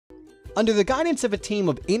Under the guidance of a team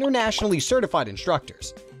of internationally certified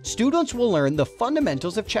instructors, students will learn the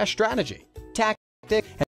fundamentals of chess strategy, tactics,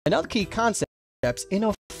 and other key concepts in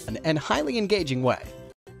a fun and highly engaging way.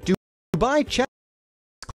 Dubai Chess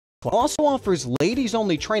Club also offers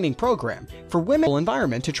ladies-only training program for women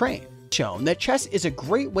environment to train. Shown that chess is a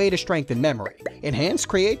great way to strengthen memory, enhance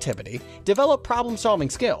creativity, develop problem-solving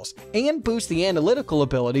skills, and boost the analytical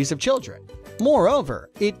abilities of children. Moreover,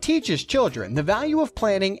 it teaches children the value of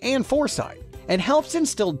planning and foresight, and helps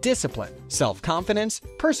instill discipline, self-confidence,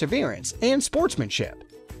 perseverance, and sportsmanship.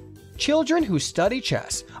 Children who study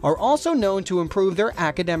chess are also known to improve their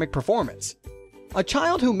academic performance. A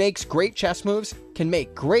child who makes great chess moves can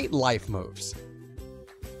make great life moves.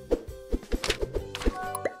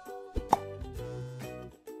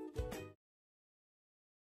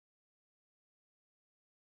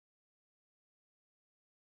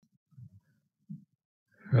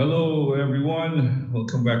 Hello, everyone.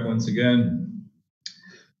 Welcome back once again.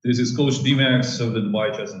 This is Coach D-Max of the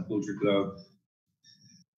Dubai Chess and Culture Club.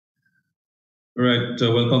 All right,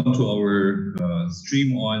 welcome to our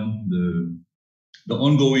stream on the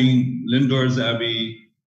ongoing Lindores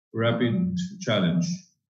Abbey Rapid Challenge.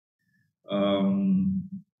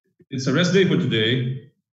 It's a rest day for today,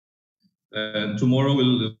 and tomorrow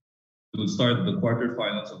we'll start the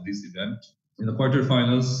quarterfinals of this event. In the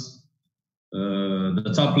quarterfinals,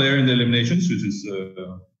 the top player in the eliminations, which is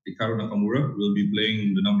Hikaru Nakamura, will be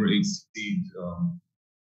playing the number 8 seed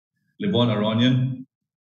Levon Aronian.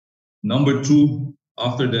 Number 2,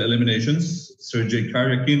 after the eliminations, Sergei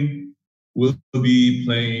Karyakin will be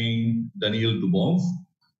playing Daniil Dubov.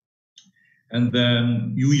 And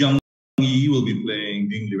then Yu Yang Yi will be playing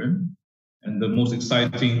Ding Liren. And the most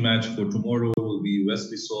exciting match for tomorrow will be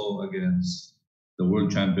Wesley So against the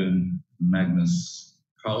world champion Magnus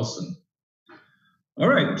Carlsen. All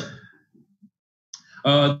right.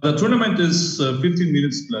 The tournament is 15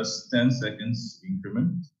 minutes plus 10 seconds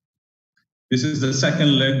increment. This is the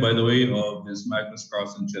second leg, by the way, of this Magnus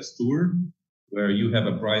Carlsen Chess Tour, where you have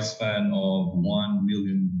a prize fan of $1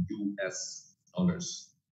 million US.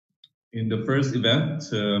 In the first event,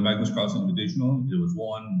 Magnus Carlsen Invitational, it was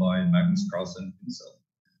won by Magnus Carlsen himself.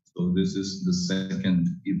 So this is the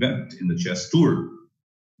second event in the chess tour.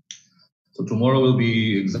 So tomorrow will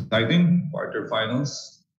be exciting,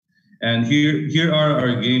 quarterfinals. And here are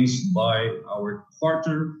our games by our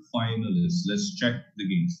quarterfinalists. Let's check the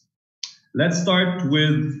games. Let's start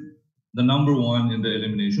with the number 1 in the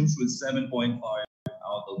eliminations with 7.5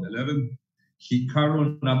 out of 11,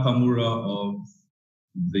 Hikaru Nakamura of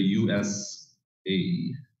the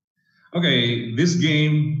USA. Okay, this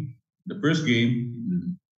game, the first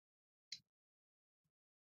game,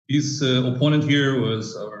 his opponent here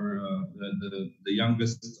was the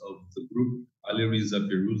youngest of the group, Alireza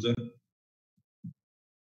Firuza,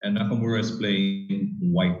 and Nakamura is playing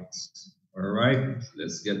white. All right,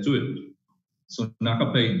 let's get to it. So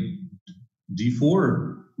Naka played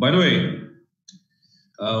d4. By the way,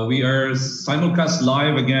 we are simulcast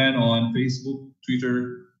live again on Facebook,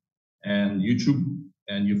 Twitter, and YouTube,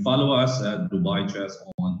 and you follow us at Dubai Chess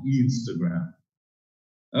on Instagram.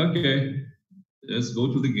 Okay, let's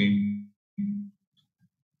go to the game.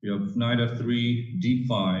 We have knight f3,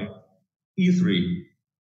 d5, e3,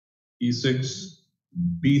 e6,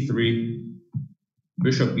 b3,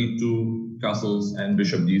 bishop e2, castles, and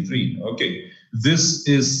bishop d3. Okay, this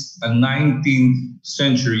is a 19th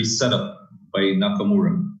century setup by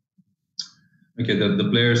Nakamura. Okay, the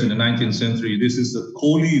players in the 19th century, this is the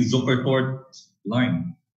Coley-Zukertort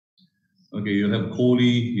line. Okay, you have Coley,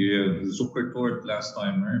 you have Zukertort last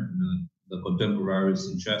time, right? The contemporaries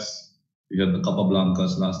in chess. You had the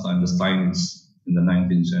Capablancas last time, the Steins in the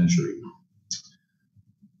 19th century.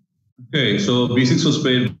 Okay, so b6 was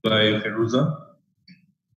played by Firuza.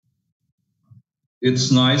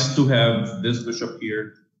 It's nice to have this bishop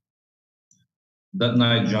here. That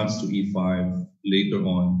knight jumps to e5 later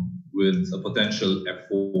on with a potential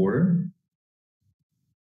f4.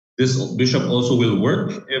 This bishop also will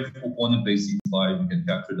work if opponent plays c5. You can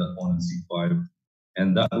capture the opponent c5,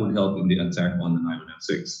 and that would help in the attack on the knight on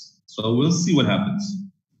f6. So we'll see what happens.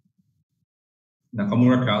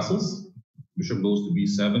 Nakamura castles. Bishop goes to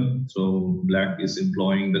b7. So black is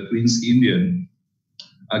employing the Queen's Indian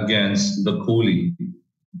against the Coley.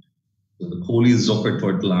 So the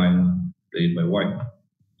Coley-Zukertort line played by white.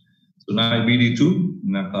 So knight bd2.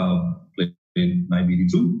 Naka played knight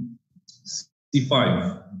bd2.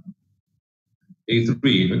 c5.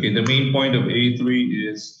 a3. Okay, the main point of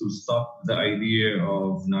a3 is to stop the idea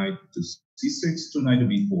of knight to c6 to knight to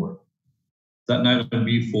b4. That knight on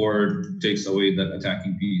b4 takes away that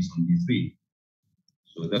attacking piece on b3.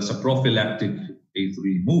 So that's a prophylactic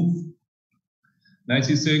a3 move. Knight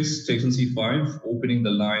c6 takes on c5, opening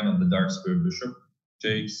the line of the dark square bishop,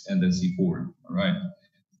 takes, and then c4. All right.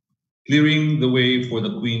 Clearing the way for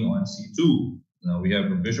the queen on c2. Now we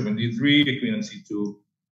have a bishop on d3, a queen on c2,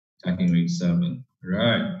 attacking h7. All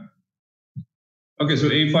right. Okay, so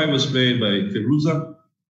a5 was played by Firuza.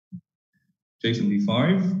 Takes on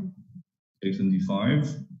d5, takes on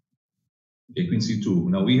d5. Okay, queen c2.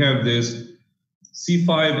 Now we have this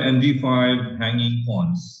c5 and d5 hanging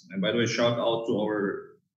pawns. And by the way, shout out to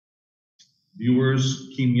our viewers,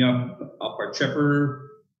 Kim Yap, Upper Chepper,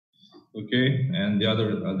 okay, and the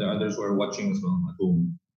others who are watching as well at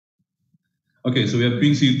home. Okay, so we have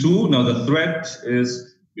queen c2. Now the threat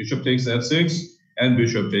is bishop takes f6 and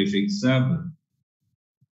bishop takes h7.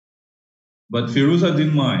 But Firuza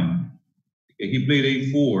didn't mind. Okay, he played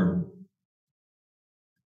a4.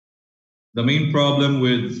 The main problem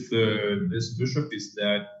with this bishop is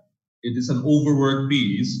that it is an overworked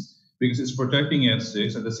piece because it's protecting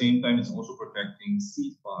f6. At the same time, it's also protecting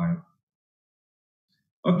c5.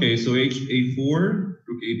 Okay, so a4,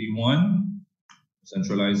 rook ad1,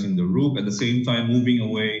 centralizing the rook. At the same time, moving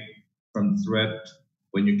away from threat.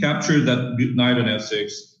 When you capture that knight on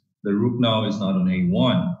f6, the rook now is not on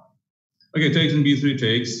a1. Okay, takes and b3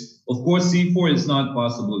 takes. Of course, c4 is not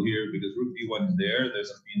possible here because rook d1 is there. There's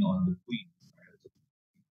a pin on the queen.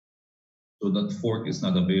 So that fork is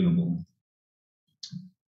not available.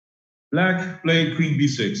 Black played queen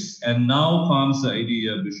b6, and now comes the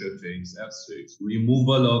idea bishop takes f6.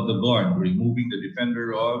 Removal of the guard, removing the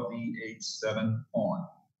defender of the h7 pawn.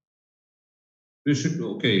 Bishop,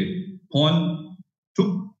 okay, pawn took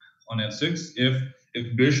on f6.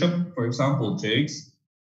 If bishop, for example, takes,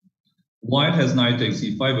 white has knight takes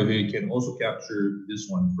c5, but he can also capture this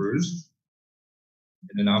one first.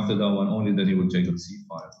 And then after that one, only then he would take up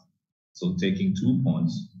c5. So taking 2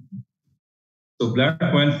 pawns. So black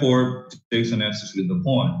went for takes on f6 with the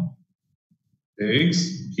pawn.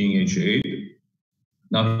 Takes, king h8.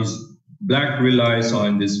 Now black relies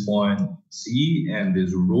on this pawn c and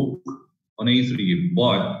this rook on a3,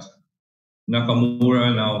 but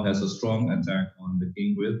Nakamura now has a strong attack on the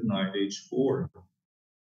king with knight h4.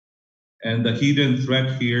 And the hidden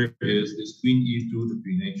threat here is this queen e2 to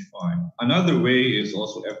queen h5. Another way is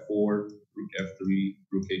also f4, rook f3,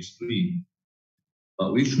 rook h3.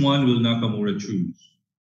 But which one will Nakamura choose?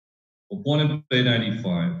 Opponent played knight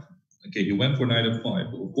e5. Okay, he went for knight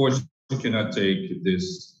f5. Of course, you cannot take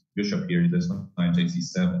this bishop here. That's not knight takes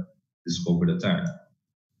e7. This forward attack.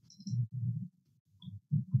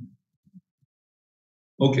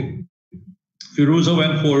 Okay. Firuza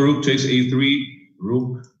went for rook takes a3,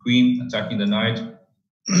 rook, queen, attacking the knight,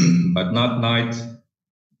 but not knight.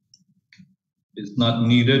 It's not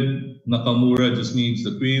needed. Nakamura just needs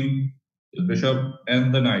the queen, the bishop,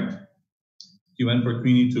 and the knight. He went for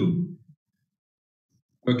queen e2.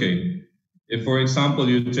 Okay, if for example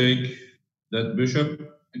you take that bishop,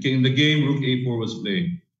 okay, in the game rook a4 was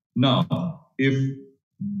played. Now, if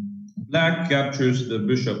black captures the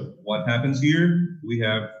bishop, what happens here? We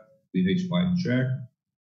have queen h5 check.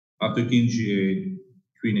 After king g8,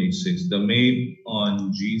 queen h6. The mate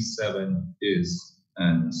on g7 is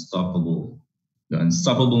unstoppable. The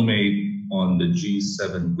unstoppable mate on the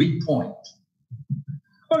g7 weak point.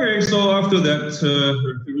 Okay, so after that,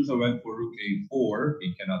 Firuza went for rook a4.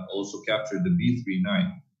 He cannot also capture the b3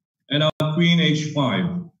 knight. And now queen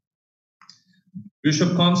h5.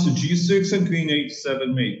 Bishop comes to g6 and queen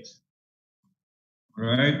h7 mate. All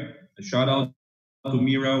right, a shout out to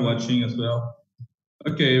Mira watching as well.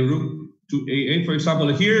 Okay, rook to a8, for example.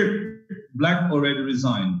 Here, black already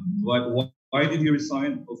resigned. Why did he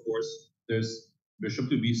resign? Of course, there's bishop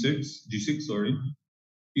to b6, g6, sorry,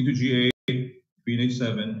 king to g8, queen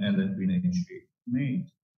h7, and then queen h8 mate.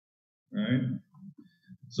 Right?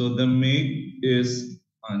 So the mate is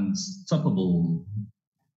unstoppable.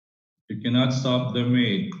 You cannot stop the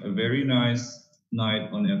mate. A very nice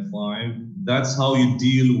knight on f5. That's how you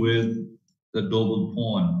deal with the double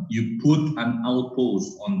pawn. You put an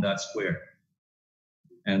outpost on that square.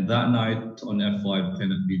 And that knight on f5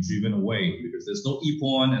 cannot be driven away because there's no e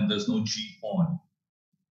pawn and there's no g pawn.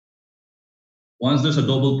 Once there's a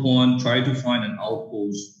double pawn, try to find an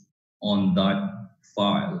outpost on that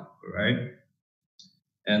file, right?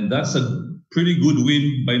 And that's a pretty good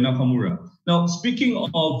win by Nakamura. Now, speaking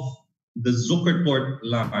of the Zukertort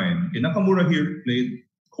line, okay, Nakamura here played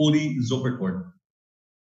Kohli Zukertort.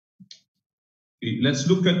 Okay, let's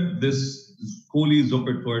look at this Kohli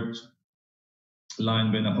Zukertort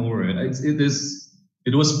line by Nakamura.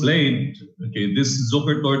 It was played, okay, this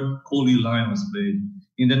Zukertort Kohli line was played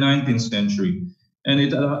in the 19th century. And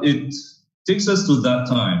it takes us to that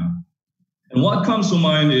time. And what comes to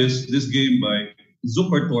mind is this game by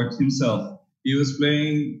Zukertort himself. He was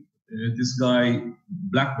playing this guy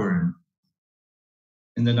Blackburn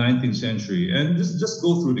in the 19th century, and just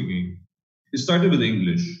go through the game. It started with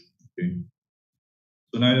English. Okay.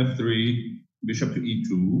 So knight f3, bishop to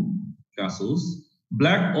e2, castles.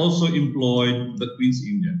 Black also employed the Queen's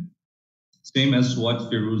Indian, same as what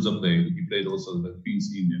Firuza played. He played also the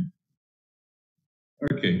Queen's Indian.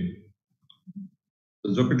 Okay.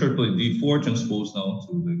 So Zukertort played d4, transposed now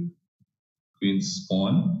to the Queen's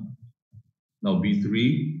pawn. Now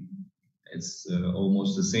b3. It's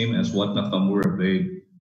almost the same as what Nakamura played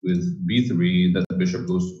with b3, that the bishop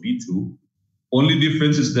goes to b2. Only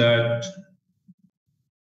difference is that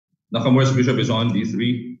Nakamura's bishop is on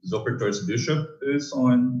d3, Zukertort's bishop is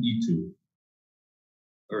on e2.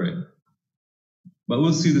 All right. But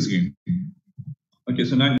we'll see this game. Okay,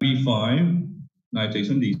 so knight b5, knight takes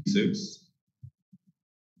on d6,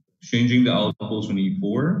 changing the outpost on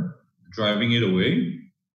e4, driving it away.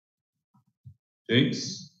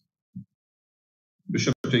 Takes.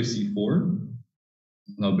 Bishop takes e4.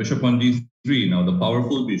 Now bishop on d3. Now the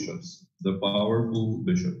powerful bishops. The powerful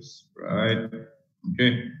bishops. Right.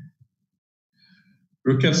 Okay.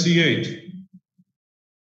 Rook f8.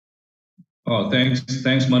 Oh, thanks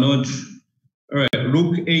Manoj. All right.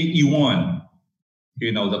 Rook a e1.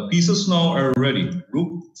 Okay. Now the pieces now are ready.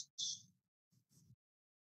 Rook.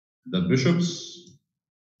 The bishops.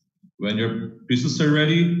 When your pieces are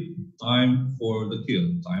ready, time for the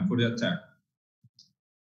kill. Time for the attack.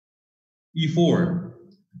 e4.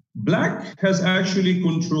 Black has actually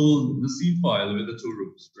controlled the c file with the two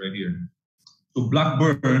rooks right here. So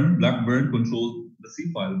Blackburn controlled the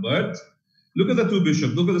c file, but look at the two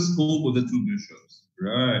bishops. Look at the scope of the two bishops.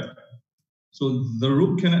 Right. So the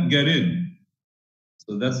rook cannot get in.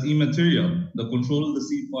 So that's immaterial. The control of the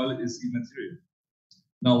c file is immaterial.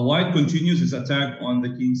 Now white continues his attack on the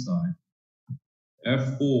king side.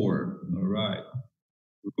 f4. All right.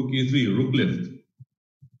 Rook e3. Rook lift.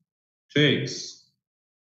 Takes.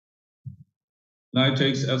 Knight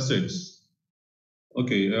takes f6.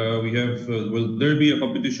 Okay, we have, will there be a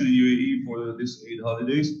competition in UAE for this Eid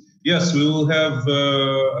holidays? Yes, we will have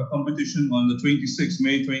a competition on the 26th,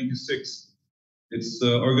 May 26th. It's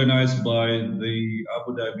organized by the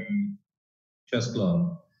Abu Dhabi Chess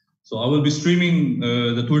Club. So I will be streaming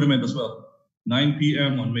the tournament as well, 9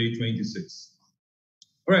 p.m. on May 26th.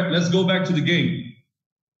 All right, let's go back to the game.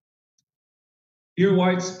 Here,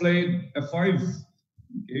 white's played f5,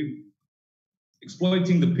 okay,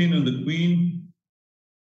 exploiting the pin on the queen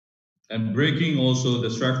and breaking also the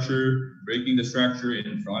structure, breaking the structure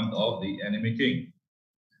in front of the enemy king.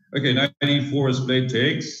 Okay, knight e4 is played,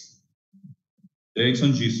 takes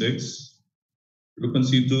on g6, rook on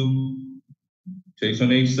c2, takes on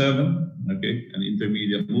h7, okay, an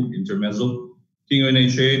intermediate move, intermezzo, king on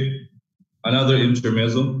h8, another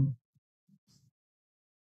intermezzo,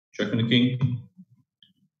 check on the king,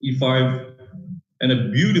 e5, and a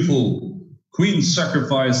beautiful queen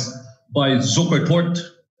sacrifice by Zukertort.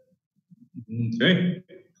 Okay,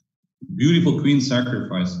 beautiful queen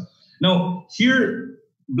sacrifice. Now here,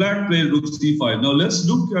 black played rook c5. Now let's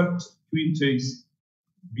look at queen takes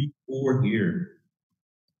b4 here.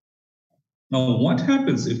 Now what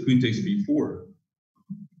happens if queen takes b4?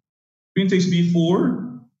 Queen takes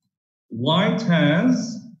b4. White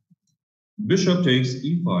has bishop takes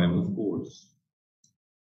e5, of course.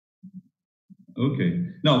 Okay,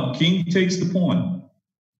 now king takes the pawn.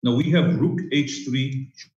 Now we have rook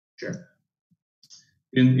h3 check.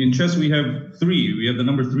 In chess we have three. We have the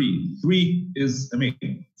number 3. 3 is a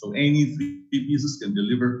mate. So any 3 pieces can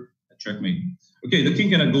deliver a checkmate. Okay, the king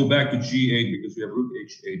cannot go back to g8 because we have rook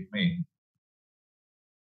h8 mate.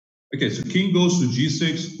 Okay, so king goes to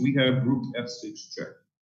g6. We have rook f6 check.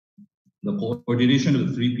 The coordination of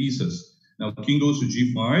the 3 pieces. Now king goes to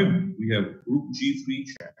g5. We have rook g3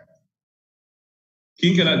 check.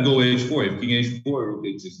 King cannot go h4. If king h4, rook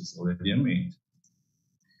h6 is already a mate.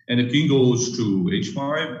 And the king goes to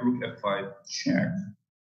h5, rook f5, check.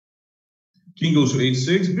 King goes to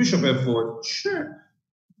h6, bishop f4, check.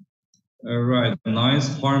 All right,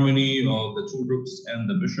 nice harmony of the 2 rooks and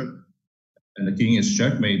the bishop. And the king is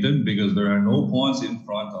checkmated because there are no pawns in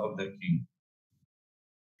front of the king.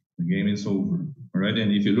 The game is over. All right,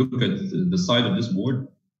 and if you look at the side of this board,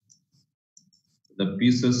 the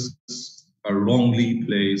pieces are wrongly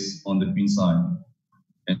placed on the queen side.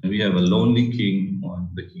 And we have a lonely king on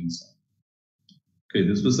the king side. Okay,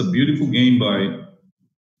 this was a beautiful game by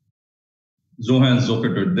Johann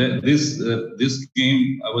Zukertort. This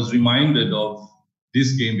game, I was reminded of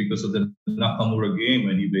this game because of the Nakamura game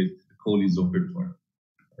when he played Kohli Zukertort.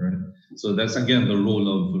 Right? So that's again the role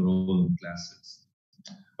of the classics.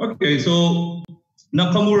 Okay, so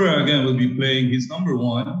Nakamura again will be playing his number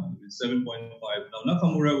one with 7.5. Now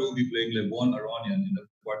Nakamura will be playing Levon Aronian in the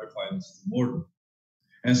quarterfinals tomorrow.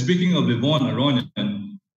 And speaking of Levon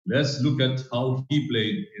Aronian, let's look at how he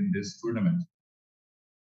played in this tournament.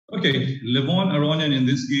 Okay, Levon Aronian in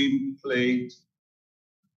this game played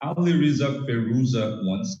Alireza Firouzja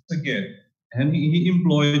once again, and he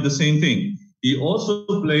employed the same thing. He also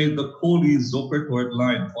played the Kohli Zopertort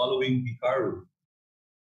line following Hikaru.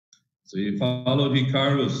 So he followed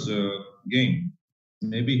Hikaru's game.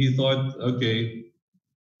 Maybe he thought, okay,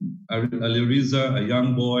 Alireza, a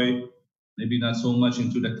young boy, maybe not so much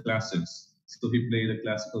into the classics. So he played a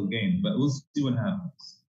classical game, but we'll see what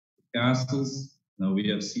happens. Castles, now we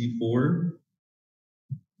have C4.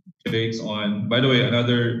 Takes on, by the way,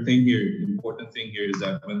 another thing here, important thing here is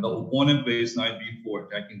that when the opponent plays knight b4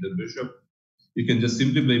 attacking the bishop, you can just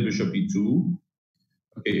simply play bishop e2.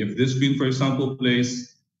 Okay, if this queen, for example,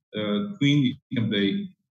 plays queen, you can play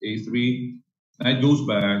a3. Knight goes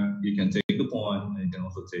back, you can take the pawn, and you can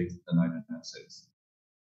also take the knight and f6.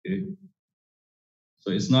 Okay,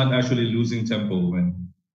 so it's not actually losing tempo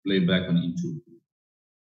when played back on e2.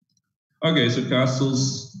 Okay, so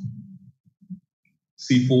castles.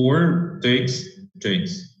 C4 takes.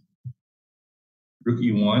 Rook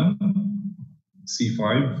e1,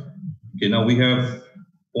 c5. Okay, now we have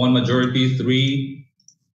pawn majority 3,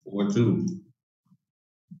 4, 2.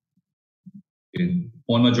 Okay,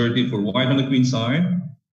 pawn majority for white on the queen side,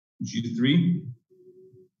 g3,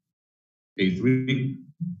 a3.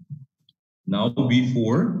 Now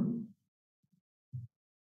b4,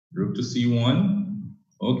 rook to c1.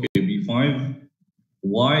 Okay, b5.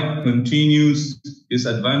 White continues his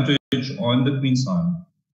advantage on the queen side.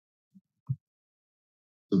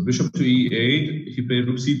 So bishop to e8, he played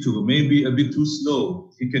rook c2, maybe a bit too slow.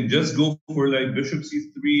 He can just go for like bishop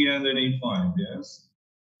c3 and then a5, yes?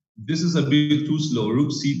 This is a bit too slow. Rook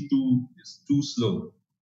c2 is too slow.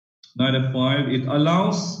 Knight f5, it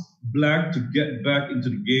allows black to get back into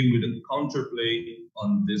the game with a counterplay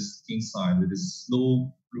on this king side with this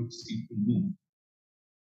slow rook c2 move.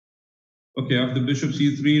 Okay, after bishop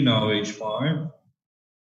c3, now h5.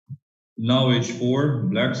 Now h4,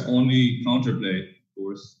 black's only counterplay, of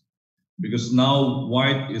course, because now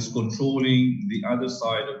white is controlling the other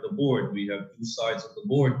side of the board. We have two sides of the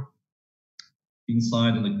board, king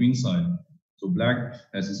side and the queen side. So black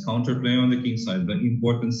has his counterplay on the king side, the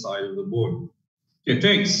important side of the board. Okay,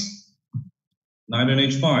 takes. Knight on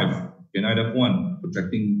h5. Okay, knight f1,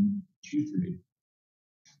 protecting g3.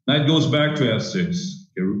 Knight goes back to f6.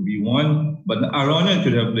 Okay, rook b1, but Aronian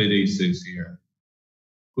could have played a6 here.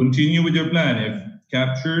 Continue with your plan. If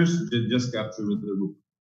captures, then just capture with the rook.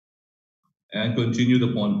 And continue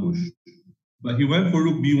the pawn push. But he went for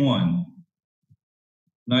rook b1.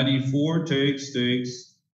 Knight e4,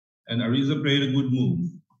 takes, and Ariza played a good move,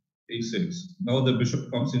 a6. Now the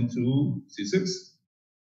bishop comes into c6.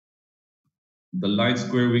 The light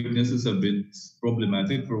square weakness is a bit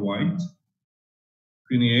problematic for white.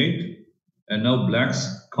 Queen e8. And now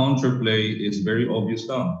black's counterplay is very obvious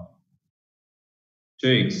now.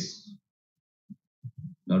 Takes.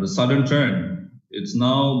 Now the sudden turn. It's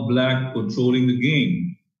now black controlling the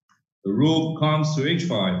game. The rook comes to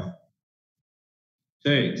h5.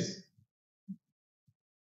 Takes.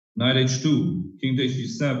 Knight h2. King to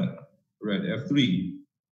h7. Red f3.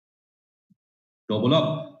 Double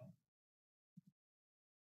up.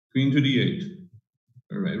 Queen to d8.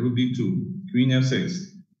 All right, rook d2. Queen f6.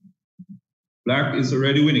 Black is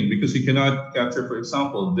already winning because he cannot capture, for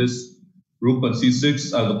example, this rook on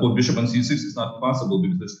c6, the bishop on c6 is not possible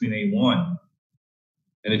because there's queen a1.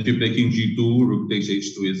 And if you play king g2, rook takes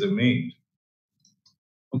h2 is a mate.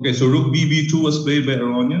 Okay, so rook bb2 was played by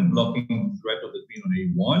Aronian, blocking the threat of the queen on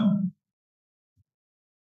a1.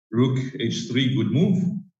 Rook h3, good move.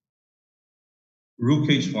 Rook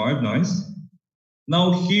h5, nice.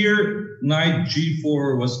 Now here, knight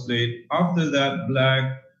g4 was played. After that,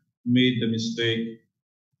 black made the mistake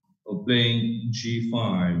of playing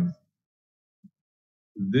g5.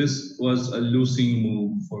 This was a losing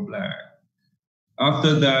move for black.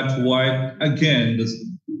 After that, white, again,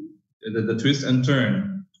 the twist and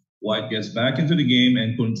turn. White gets back into the game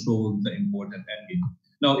and controls the important endgame.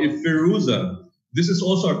 Now, if Firouzja, this is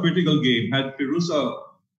also a critical game. Had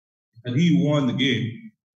he won the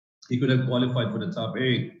game, he could have qualified for the top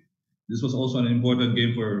 8. This was also an important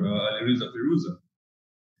game for Alireza Firouzja.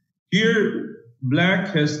 Here, black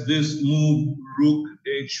has this move, rook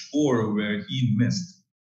h4, where he missed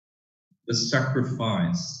the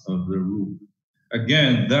sacrifice of the rook.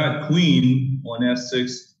 Again, that queen on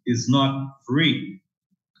f6 is not free.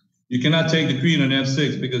 You cannot take the queen on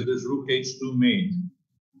f6 because there's rook h2 mate.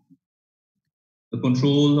 the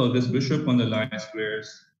control of this bishop on the line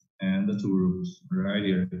squares and the two rooks right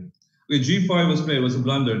here. Okay, g5 was played, was a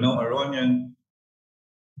blunder. Now Aronian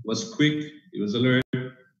was quick, he was alert.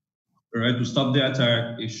 Right, to stop the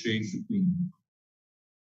attack, exchange the queen.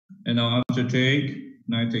 And now after take,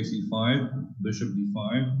 knight takes e5, bishop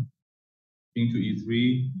d5, king to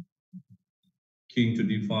e3, king to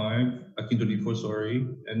d5, king to d4, sorry.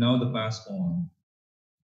 And now the pass pawn.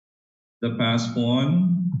 The pass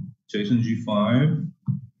pawn takes on g5,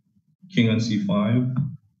 king on c5,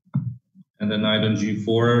 and the knight on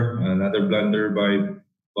g4, another blunder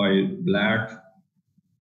by black.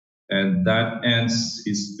 And that ends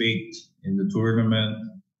his fate in the tournament.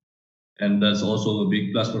 And that's also a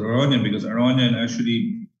big plus for Aronian because Aronian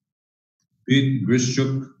actually beat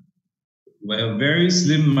Grischuk by a very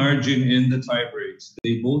slim margin in the tiebreaks.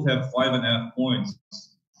 They both have 5.5 points.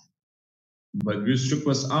 But Grischuk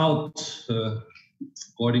was out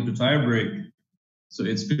according to tiebreak. So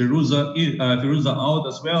it's Firuza out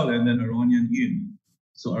as well, and then Aronian in.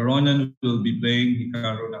 So Aronian will be playing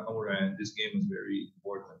Hikaru Nakamura, and this game is very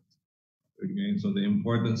important. Okay, so the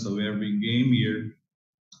importance of every game here.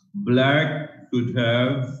 Black could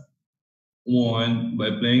have won by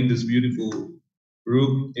playing this beautiful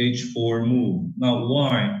rook h4 move. Now,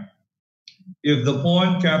 why? If the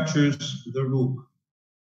pawn captures the rook,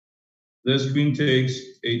 this queen takes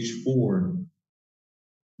h4.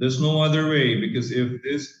 There's no other way because if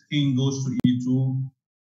this king goes to e2,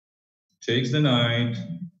 takes the knight,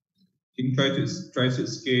 king tries to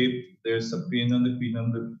escape. There's a pin on the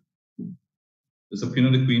queen there's a pin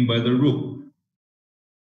on the queen by the rook.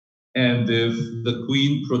 And if the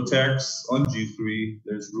queen protects on g3,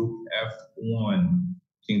 there's rook f1.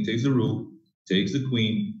 King takes the rook, takes the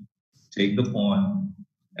queen, take the pawn,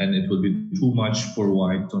 and it will be too much for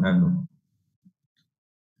white to handle.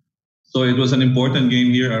 So it was an important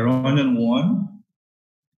game here. Aronian won.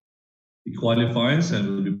 He qualifies and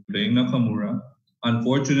will be playing Nakamura.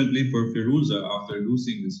 Unfortunately for Firuza, after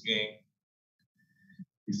losing this game,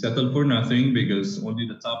 he settled for nothing because only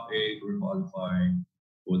the top 8 were qualifying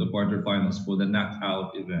for the quarterfinals for the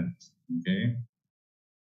knockout event. Okay,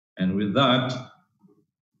 and with that,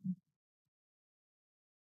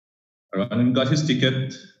 Aronian got his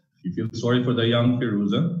ticket. He feels sorry for the young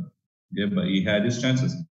Firuza. Okay, but he had his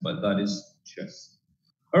chances. But that is chess.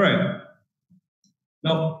 All right.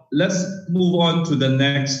 Now let's move on to the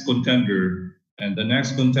next contender, and the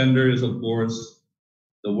next contender is of course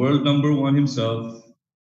the world #1 himself,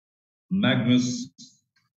 Magnus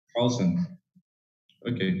Carlsen.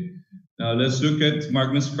 Okay, now let's look at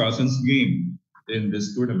Magnus Carlsen's game in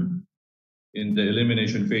this tournament, in the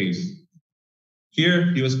elimination phase.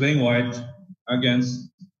 Here, he was playing white against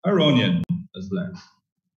Aronian as black.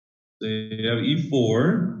 So you have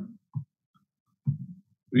e4.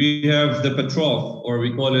 We have the Petrov, or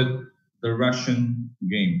we call it the Russian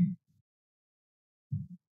game.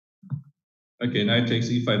 Okay, knight takes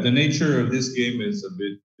e5. The nature of this game is a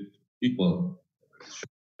bit equal.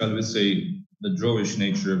 Shall we say the drawish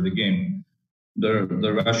nature of the game.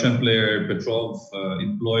 The Russian player Petrov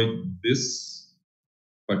employed this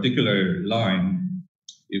particular line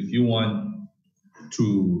if you want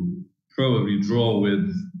to probably draw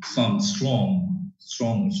with some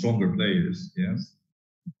stronger players, yes?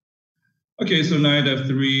 Okay, so knight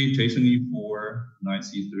f3, takes an e4, knight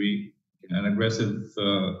c3, an aggressive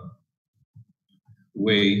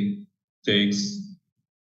way takes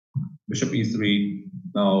bishop e3.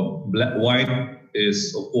 Now, white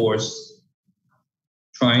is, of course,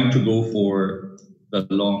 trying to go for the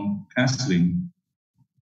long castling.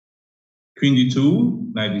 Queen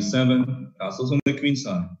d2, knight d7, castles on the queen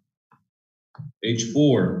side.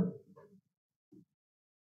 h4,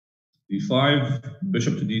 d5,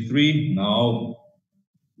 bishop to d3. Now,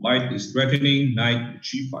 white is threatening knight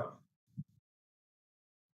g5.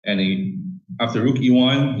 And after rook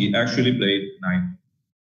e1, he actually played knight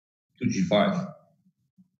to g5.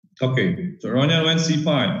 Okay, so Aronian went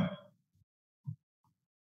c5.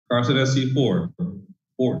 Carlsen has c4,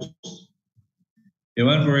 forced. He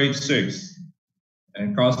went for h6,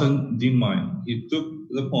 and Carlsen didn't mind. He took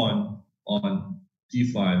the pawn on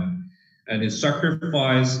d5, and he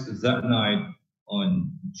sacrificed that knight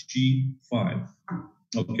on g5.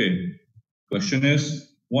 Okay, question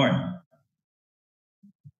is, why?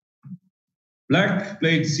 Black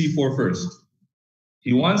played c4 first.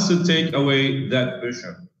 He wants to take away that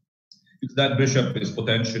bishop. Because that bishop is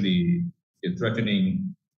potentially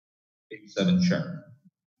threatening h7 check.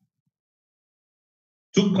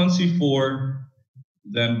 Took on c4,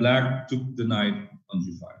 then black took the knight on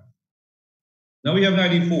g5. Now we have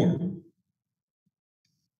knight e4.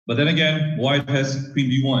 But then again, white has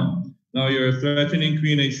queen d1. Now you're threatening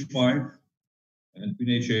queen h5 and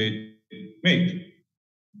queen h8 mate.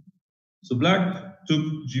 So black took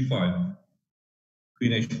g5,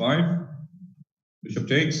 queen h5, bishop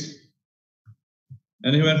takes,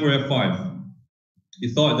 and he went for f5.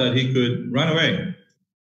 He thought that he could run away.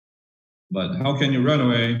 But how can you run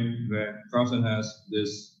away when Carlsen has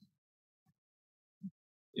this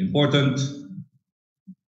important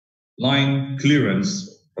line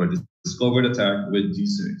clearance for discovered attack with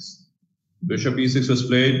d6? Bishop e6 was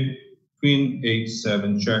played, queen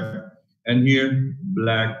h7 check, and here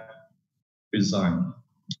black resigned.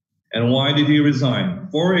 And why did he resign?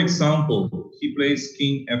 For example, he plays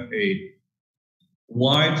king f8.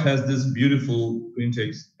 White has this beautiful queen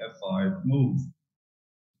takes f5 move.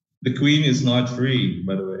 The queen is not free,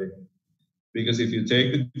 by the way, because if you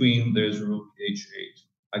take the queen, there's rook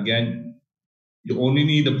h8. Again, you only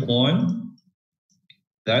need a pawn,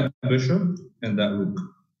 that bishop, and that rook.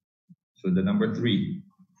 So the number 3.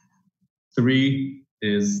 3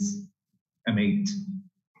 is m8.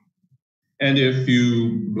 And if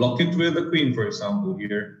you block it with a queen, for example,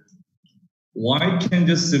 here, white can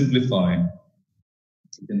just simplify.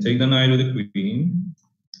 You can take the knight with the queen,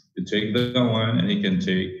 you take the one, and he can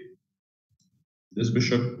take this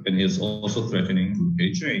bishop, and he's also threatening rook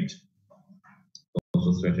h8,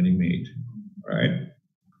 also threatening mate, right?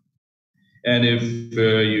 And if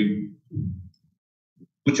you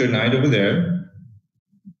put your knight over there,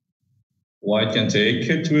 white can take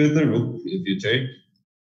it with the rook. If you take,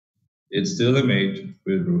 it's still a mate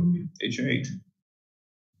with rook h8.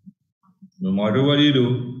 No matter what you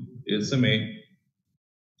do, it's a mate.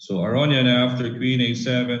 So Aronian, after queen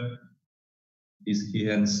h7, he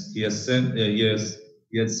had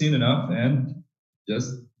seen enough and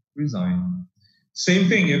just resigned. Same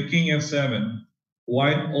thing if king f7,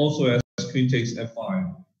 white also has queen takes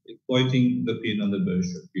f5, exploiting the pin on the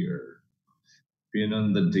bishop here, pin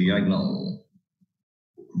on the diagonal.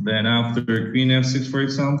 Then after queen f6, for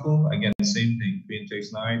example, again same thing, queen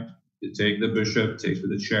takes knight, you take the bishop, takes with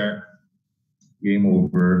the check, game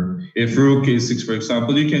over. If rook a6, for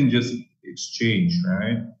example, you can just exchange,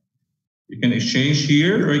 right? You can exchange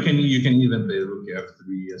here, or you can even play rook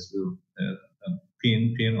f3 as well,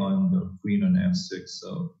 pin on the queen on f6.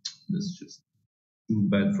 So this is just too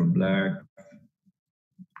bad for black.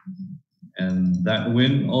 And that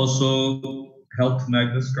win also helped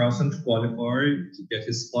Magnus Carlsen to qualify to get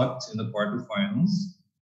his spot in the quarterfinals,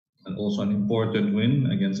 and also an important win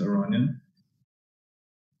against Aronian.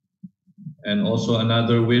 And also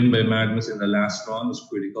another win by Magnus in the last round was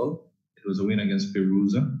critical. It was a win against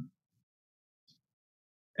Perusa.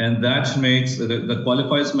 And that makes that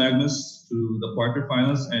qualifies Magnus to the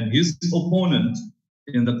quarterfinals, and his opponent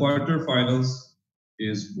in the quarterfinals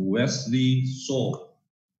is Wesley So,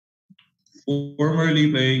 formerly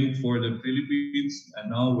playing for the Philippines, and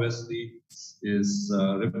now Wesley is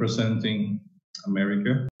representing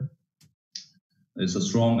America. It's a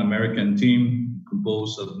strong American team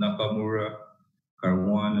composed of Nakamura,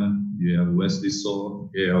 Caruana, you have Wesley So,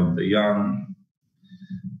 you have the young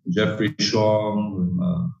Jeffrey Shaw,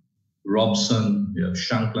 Robson, you have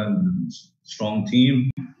Shankland, strong team.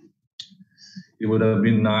 It would have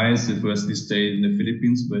been nice if Wesley stayed in the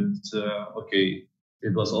Philippines, but okay,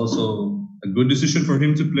 it was also a good decision for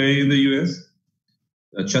him to play in the US,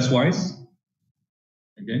 chess-wise.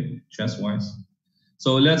 Okay, chess-wise.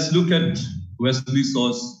 So let's look at Wesley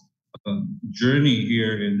So's journey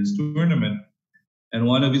here in this tournament. And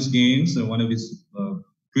one of his games, and one of his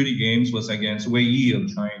pretty games, was against Wei Yi of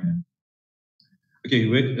China. Okay,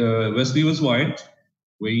 Wesley was white,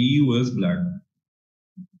 Wei Yi was black.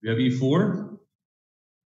 We have e4,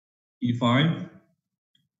 e5,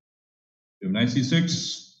 we have knight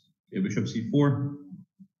c6, okay, bishop c4.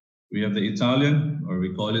 We have the Italian, or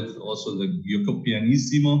we call it also the Gioco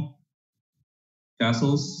Pianissimo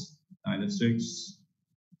castles, knight f6,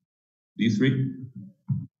 d3,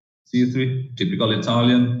 c3, typical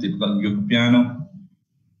Italian, typical Gioco Piano,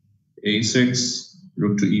 a6,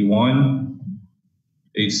 rook to e1,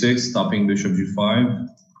 a6, stopping bishop g5,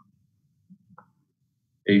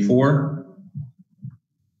 a4,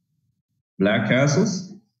 black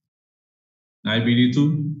castles, knight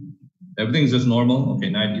bd2, everything's just normal. Okay,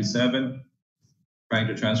 knight e7, trying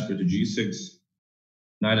to transfer to g6,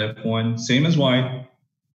 knight f1, same as white,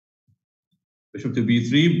 bishop to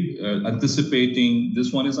b3, anticipating,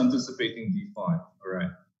 this one is anticipating d5, all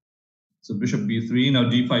right. So bishop b3, now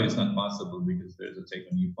d5 is not possible because there's a take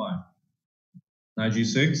on e5. Knight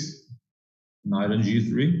g6, knight on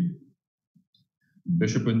g3,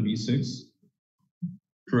 bishop on b6,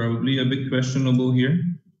 probably a bit questionable here.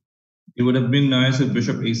 It would have been nice if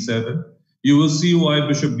bishop a7, You will see why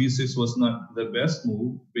bishop b6 was not the best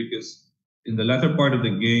move, because in the latter part of the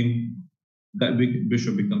game, that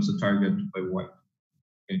bishop becomes a target by white.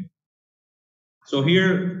 Okay. So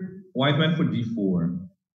here, white went for d4.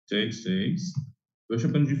 Takes,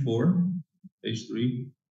 bishop on g4, h3.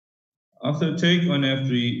 After take on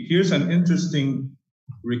f3, here's an interesting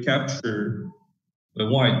recapture by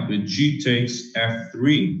white with g takes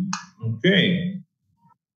f3. Okay.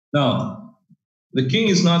 Now, the king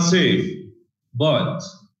is not safe, but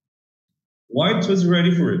white was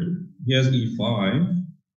ready for it. He has e5.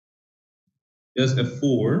 He has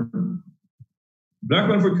f4. Black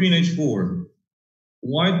went for queen h4.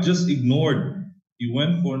 White just ignored. He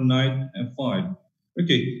went for knight f5.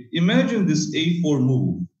 Okay, imagine this a4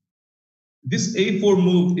 move. This a4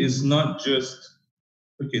 move is not just,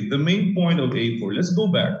 okay, the main point of a4. Let's go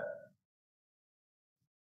back.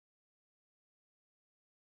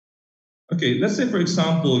 Okay, let's say, for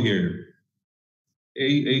example, here,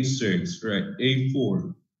 h6, right,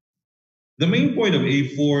 a4. The main point of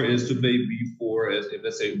a4 is to play b4, as if,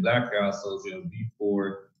 let's say, black castles, you have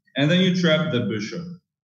b4, and then you trap the bishop,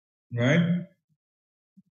 right?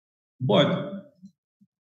 But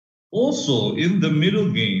also in the middle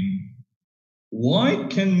game, white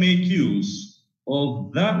can make use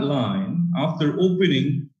of that line after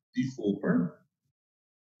opening d4,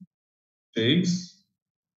 takes.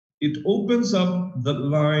 It opens up the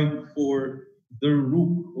line for the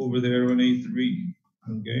rook over there on a3,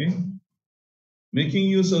 okay? Making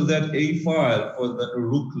use of that a file for the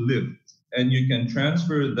rook lift, and you can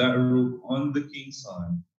transfer that rook on the king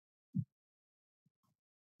side.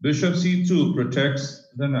 Bishop c2 protects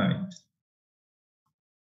the knight.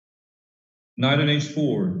 Knight on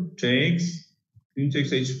h4 takes, queen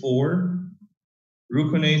takes h4,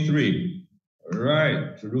 rook on a3. All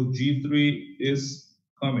right, rook g3 is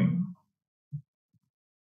coming.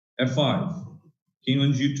 f5, king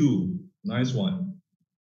on g2, nice one.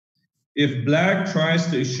 If black tries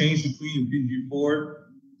to exchange the queen g4,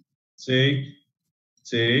 take.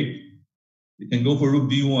 You can go for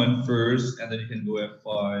rook d1 first, and then you can go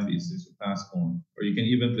f5, e6 to pass pawn. Or you can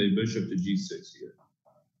even play bishop to g6 here.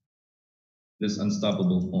 This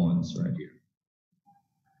unstoppable pawns right here.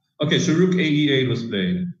 Okay, so rook ae8 was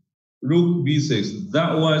played. Rook b6,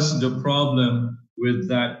 that was the problem with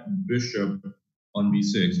that bishop on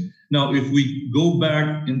b6. Now, if we go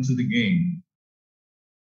back into the game,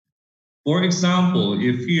 for example,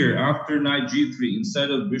 if here, after knight g3,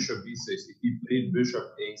 instead of bishop b6, if he played bishop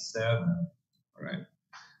a7, all right,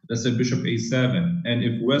 let's say bishop a7, and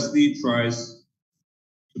if Wesley tries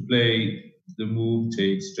to play the move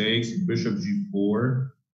takes, bishop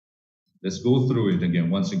g4, let's go through it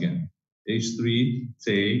again, once again. h3,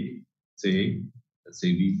 take, let's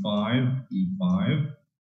say b5, e5.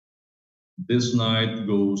 This knight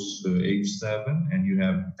goes to h7, and you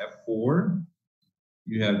have f4.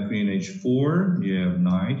 You have queen h4, you have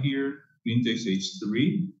knight here, queen takes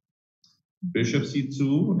h3, bishop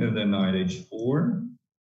c2, and then knight h4,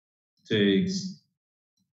 takes.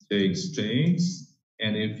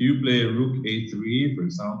 And if you play rook a3, for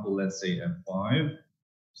example, let's say f5,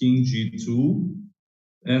 king g2,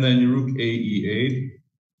 and then rook ae8.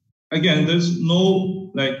 Again, there's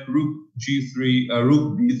no like rook g3,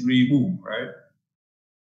 rook b3 move, right?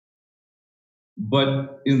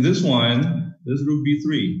 But in this one, there's rook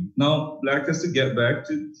b3. Now, black has to get back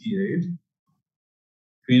to d8.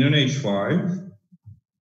 Queen on h5.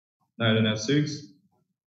 Knight on f6.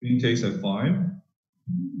 Queen takes f5.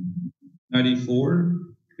 Knight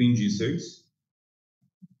e4. Queen g6.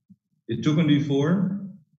 It took on d4.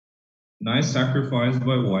 Nice sacrifice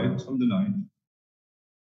by white on the knight.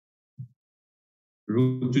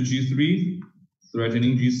 Rook to g3.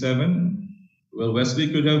 Threatening g7. Well,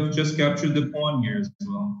 Wesley could have just captured the pawn here as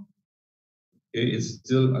well. Okay, it's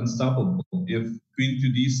still unstoppable. If queen to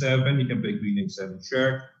d7, he can play queen h7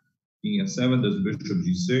 check. King f7, there's bishop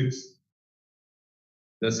g6.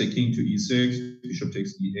 Let's say king to e6, bishop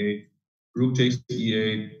takes e8, rook takes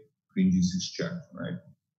e8, queen g6 check, right?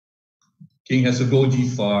 King has to go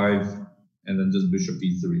d5, and then just bishop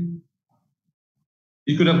e3.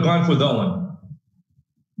 He could have gone for that one.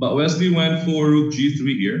 But Wesley went for rook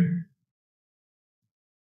g3 here.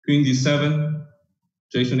 Queen d7,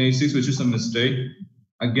 takes on a6, which is a mistake.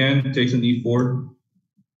 Again, takes on e4,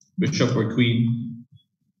 bishop or queen.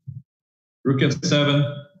 Rook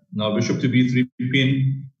f7, now bishop to b3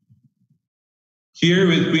 pin. Here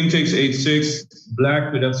with queen takes h6,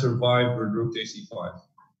 black could have survived with rook takes e5.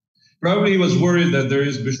 Probably he was worried that there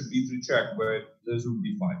is bishop e3 check, but there's rook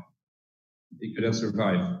d5. He could have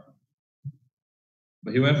survived.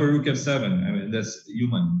 But he went for rook f7. I mean, that's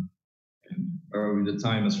human, or with the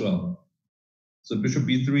time as well. So bishop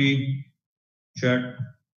e3, check,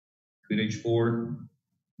 queen h4.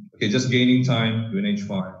 Okay, just gaining time, queen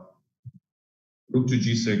h5. Rook to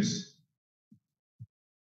g6,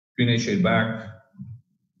 queen h8 back,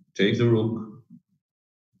 take the rook,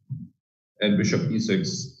 and bishop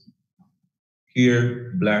e6.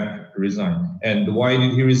 Here, black resigned. And why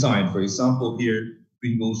did he resign? For example, here,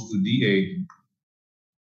 queen goes to d8.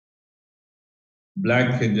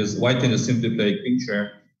 White can just simply play queen check,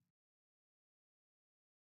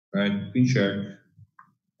 right? Queen check.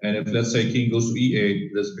 And if, let's say, king goes to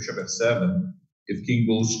e8, there's bishop f7. If king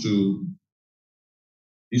goes to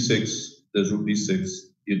d6, there's rook d6.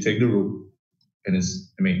 You take the rook, and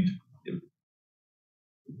it's a mate.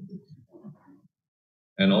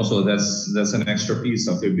 And also, that's an extra piece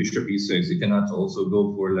after bishop e6. You cannot also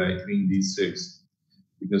go for like queen d6.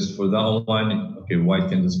 Because for that one, okay, white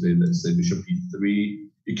can just play, let's say, bishop e3.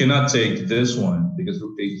 You cannot take this one because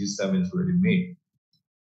rook takes g7 is already made.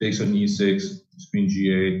 Takes on e6, queen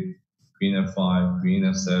g8, queen f5, queen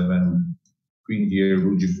f7, queen here,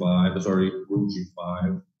 rook g5, sorry, rook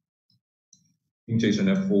g5. King takes on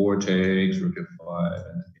f4, takes, rook f5, and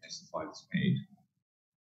then f5 is made.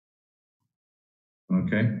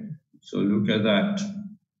 Okay, so look at that.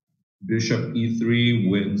 Bishop e3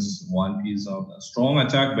 wins one piece of a strong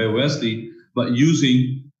attack by Wesley, but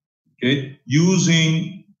using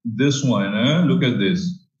this one. Look at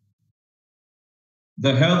this.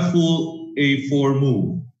 The helpful a4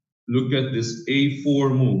 move. Look at this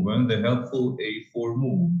a4 move, the helpful a4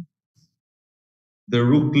 move. The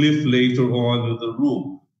rook cliff later on with the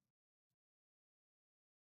rook.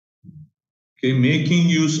 Okay, making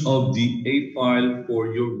use of the a file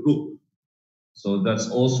for your rook. So that's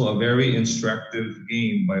also a very instructive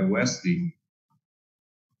game by Wesley.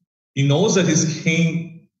 He knows that his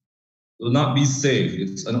king will not be safe.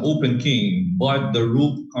 It's an open king, but the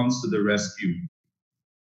rook comes to the rescue.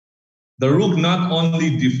 The rook not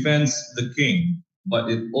only defends the king, but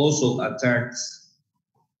it also attacks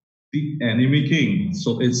the enemy king.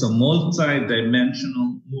 So it's a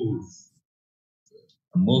multi-dimensional move,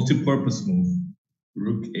 a multi-purpose move,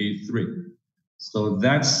 rook a3. So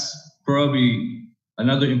that's probably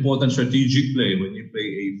another important strategic play when you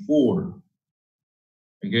play a4.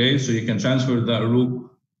 Okay, so you can transfer that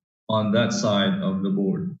rook on that side of the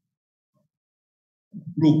board.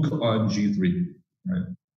 Rook on g3, right?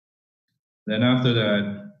 Then after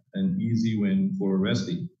that, an easy win for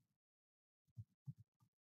Wesley.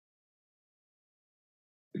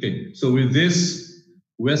 Okay, so with this,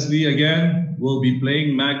 Wesley again will be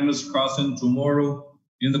playing Magnus Carlsen tomorrow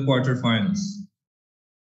in the quarterfinals.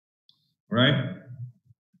 Right?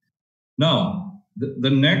 Now, the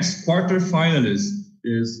next quarterfinalist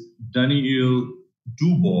is Daniil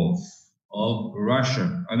Dubov of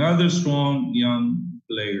Russia, another strong young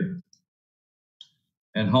player.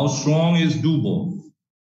 And how strong is Dubov?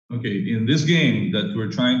 Okay, in this game that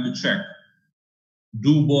we're trying to check,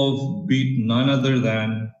 Dubov beat none other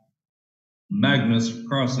than Magnus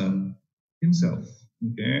Carlsen himself.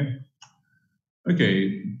 Okay.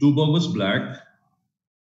 Okay, Dubov was black.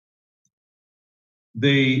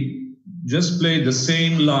 They just played the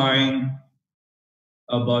same line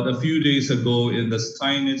about a few days ago in the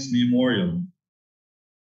Steinitz Memorial.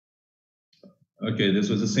 Okay, this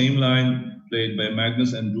was the same line played by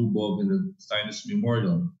Magnus and Dubov in the Steinitz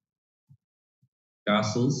Memorial.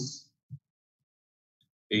 Castles,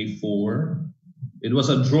 a4. It was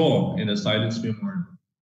a draw in the Steinitz Memorial.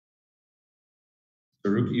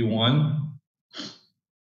 So rook e1.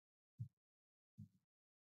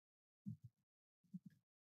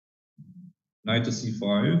 Knight to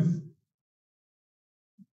c5.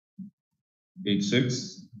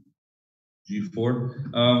 h6.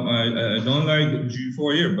 g4. I don't like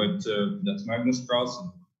g4 here, but that's Magnus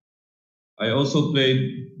Carlsen. I also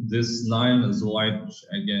played this line as white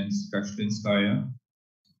against Kashlinskaya,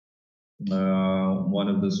 one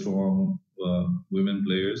of the strong women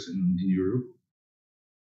players in Europe.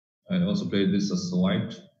 I also played this as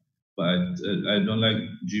white, but I don't like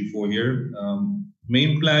g4 here.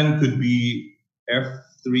 Main plan could be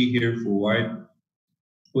f3 here for white.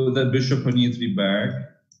 Put that bishop on e3 back,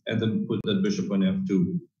 and then put that bishop on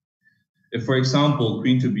f2. If, for example,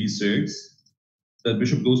 queen to b6, that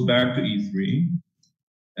bishop goes back to e3,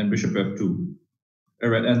 and bishop f2. All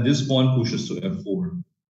right, and this pawn pushes to f4.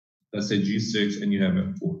 Let's say g6, and you have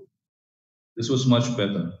f4. This was much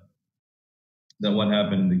better than what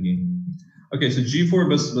happened in the game. Okay, so g4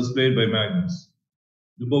 was played by Magnus.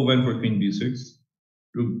 Dubov went for queen b6,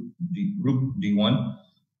 rook d1.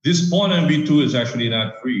 This pawn on b2 is actually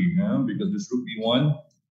not free, because this rook b1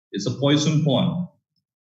 is a poison pawn.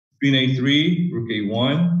 Queen a3, rook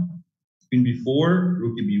a1, Queen b4,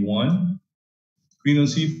 rook to b1. Queen on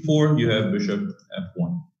c4, you have bishop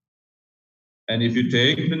f1. And if you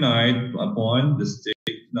take the knight upon this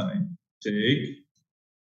take knight,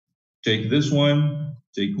 take this one,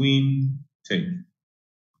 take queen, take.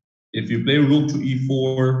 If you play rook to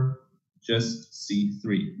e4, just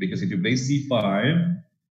c3. Because if you play c5,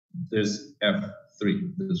 there's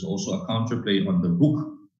f3. There's also a counterplay on the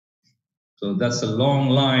rook. So that's a long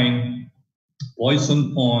line,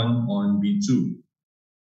 poison pawn on b2.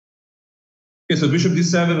 Okay, so bishop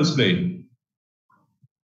d7 was played.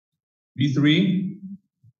 b3,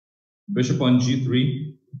 bishop on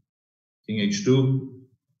g3, king h2,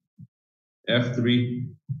 f3,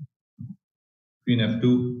 queen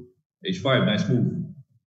f2, h5, nice move.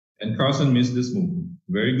 And Carlsen missed this move.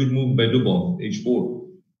 Very good move by Dubov, h4.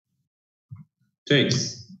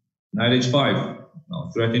 Takes, knight h5. Now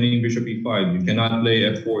threatening bishop e5. You cannot play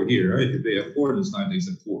f4 here, right? If you play f4, this knight takes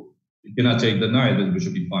f4. You cannot take the knight with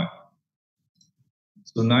bishop e5.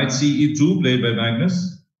 So knight c e2 played by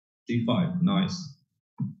Magnus, d5, nice.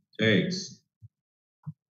 Takes.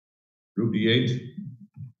 Rook d8,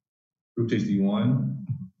 rook takes d1,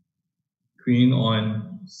 queen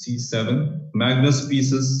on c7. Magnus'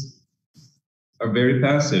 pieces are very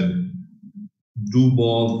passive.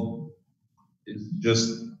 Dubov is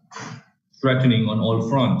just threatening on all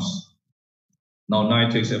fronts. Now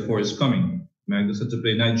knight takes f4 is coming. Magnus had to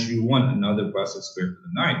play knight g1, another passive square to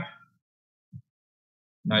the knight.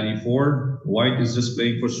 Knight e4, white is just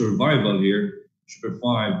playing for survival here. Bishop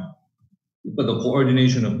f5. Look at the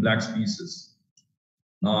coordination of black's pieces.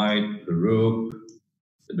 Knight, the rook,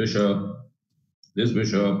 the bishop, this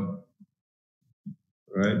bishop,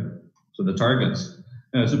 right? So the targets.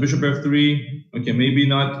 Yeah, so bishop f3, okay, maybe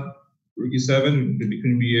not rook e7, maybe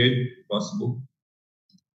queen b8, possible.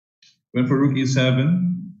 Went for rook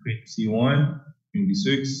e7, queen c1, queen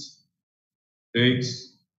b6,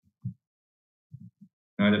 takes,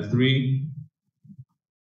 knight f3,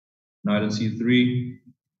 knight on c3,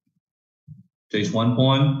 takes one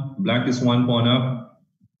pawn, black is one pawn up,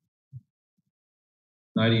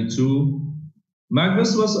 knight e2.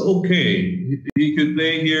 Magnus was okay. He could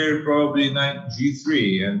play here probably knight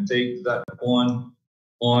g3 and take that pawn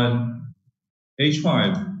on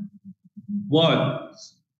h5. But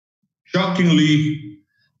shockingly,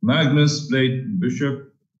 Magnus played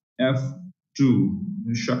bishop f2.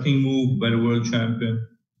 A shocking move by the world champion,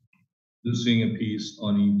 losing a piece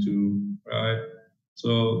on e2, right?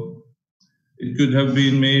 So it could have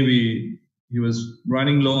been maybe he was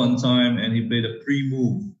running low on time and he played a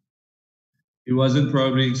pre-move. He wasn't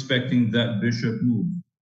probably expecting that bishop move.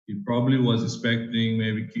 He probably was expecting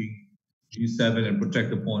maybe king g7 and protect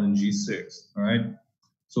the pawn in g6, all right?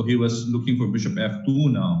 So he was looking for bishop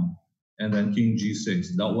f2 now, and then king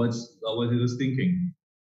g6. That was he was thinking.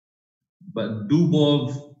 But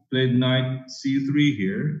Dubov played knight c3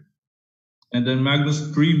 here, and then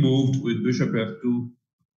Magnus pre-moved with bishop f2.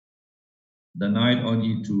 The knight on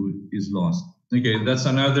e2 is lost. Okay, that's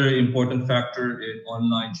another important factor in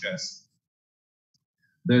online chess.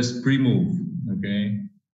 There's pre-move, okay?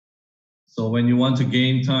 So when you want to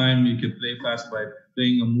gain time, you can play fast by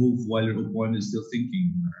playing a move while your opponent is still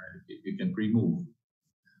thinking. Right? You can pre-move.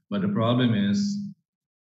 But the problem is,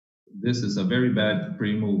 this is a very bad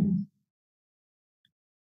pre-move.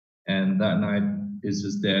 And that knight is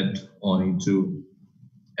just dead on e2.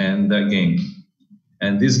 And that game.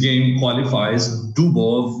 And this game qualifies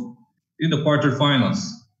Dubov in the quarterfinals.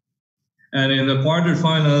 And in the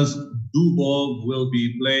quarterfinals, Dubov will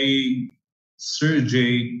be playing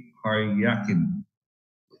Sergei Karyakin.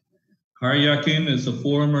 Karyakin is a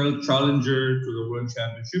former challenger to the World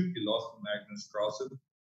Championship. He lost to Magnus Carlsen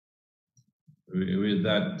with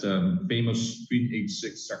that famous queen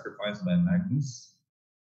h6 sacrifice by Magnus.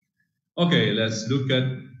 Okay, let's look at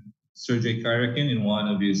Sergei Karyakin in one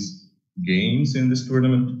of his games in this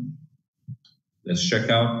tournament. Let's check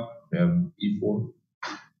out. We have e4.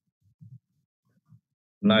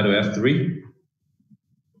 Knight to f3.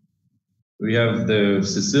 We have the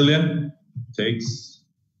Sicilian, takes.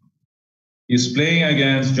 He's playing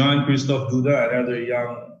against John Krzysztof Duda, another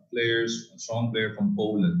young player, strong player from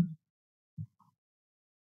Poland.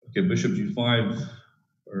 Okay, bishop g5,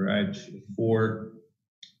 all right, 4.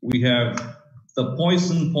 We have the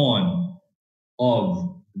poison pawn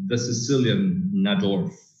of the Sicilian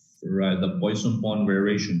Nadorf, right, the poison pawn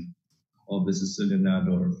variation of the Sicilian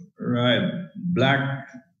Nadorf. Right, black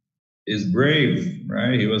is brave,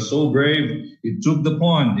 right? He was so brave, he took the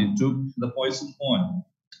pawn, he took the poison pawn.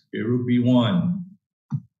 Okay, rook b1,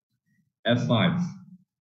 f5.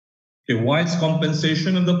 Okay, white's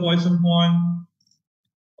compensation of the poison pawn,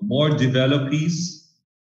 a more developed piece,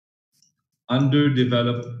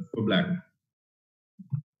 underdeveloped for black.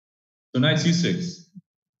 So knight c6,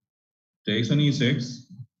 takes on e6,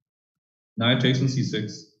 knight takes on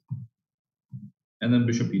c6, and then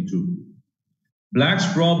bishop e2.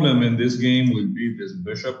 Black's problem in this game will be this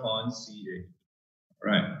bishop on c8.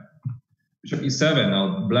 All right, bishop e7.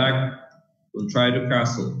 Now black will try to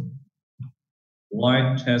castle.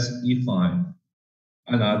 White has e5,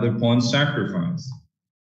 another pawn sacrifice.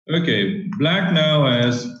 Okay, black now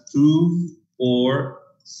has 2, 4,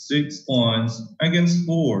 6 pawns against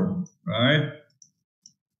 4, right?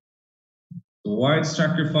 So white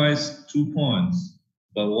sacrificed 2 pawns,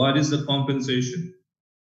 but what is the compensation?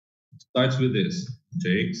 It starts with this: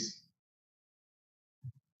 takes,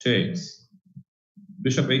 takes,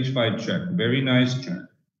 bishop h5 check, very nice check,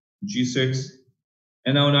 g6,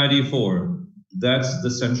 and now knight e4. That's the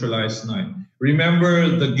centralized knight. Remember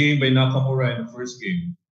the game by Nakamura in the first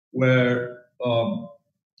game, where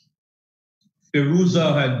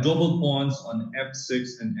Firuza had double pawns on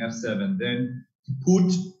f6 and f7. Then he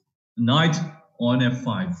put knight on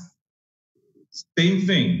f5. Same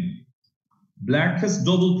thing. Black has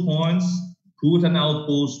double pawns, put an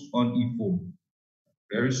outpost on e4.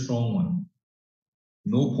 Very strong one.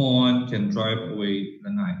 No pawn can drive away the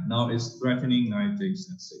knight. Now it's threatening knight takes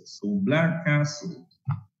f6. So black castled.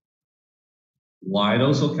 White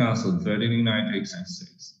also castled, threatening knight takes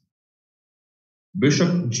f6. Bishop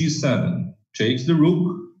g7 takes the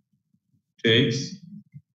rook, takes,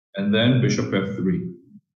 and then bishop f3.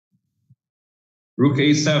 Rook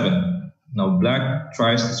a7. Now black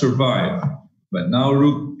tries to survive, but now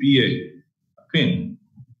rook b8, a pin.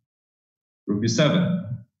 Rook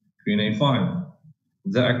b7, queen a5.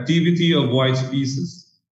 The activity of white's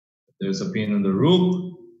pieces. There's a pin on the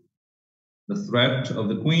rook, the threat of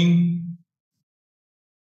the queen.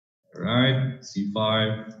 All right,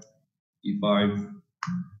 c5, e5,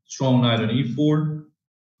 strong knight on e4,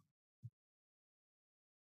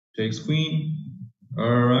 takes queen.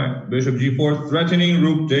 All right, bishop g4, threatening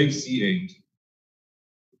rook takes c8,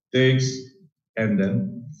 takes, and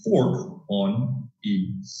then fork on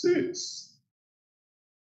e6.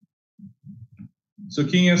 So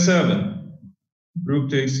king f7, rook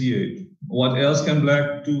takes c8. What else can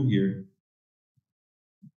black do here?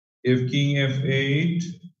 If king f8,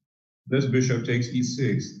 this bishop takes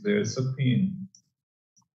e6, there's a pin.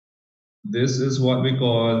 This is what we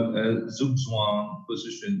call a zugzwang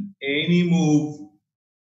position. Any move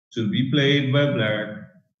to be played by black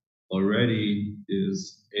already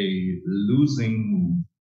is a losing move.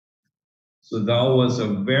 So that was a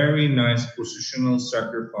very nice positional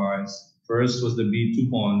sacrifice. First was the b2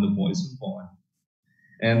 pawn, the poison pawn,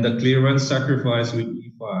 and the clearance sacrifice with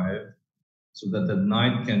e5, so that the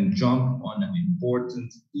knight can jump on an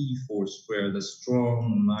important e4 square, the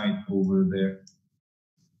strong knight over there.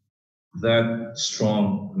 That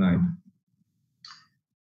strong knight.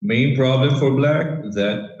 Main problem for black,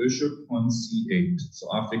 that bishop on c8. So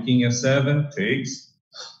after king f7 takes,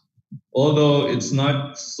 although it's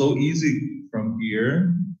not so easy from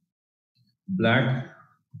here, black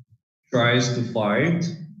tries to fight.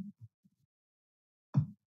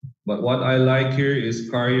 But what I like here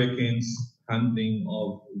is Karyakin's handling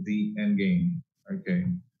of the endgame. Okay,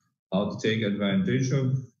 how to take advantage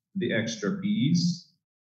of the extra piece.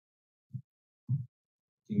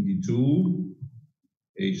 King d2,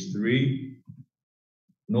 h3,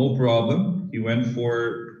 no problem. He went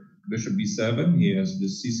for bishop b7. He has the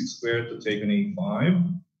c6 square to take an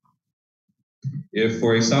a5. If,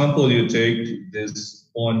 for example, you take this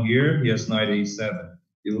pawn here, he has knight a7.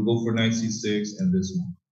 He will go for knight c6 and this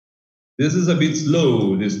one. This is a bit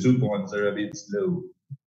slow. These 2 pawns are a bit slow.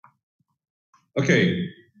 Okay.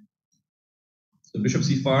 So bishop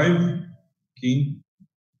c5, king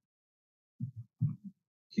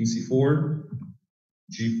c4,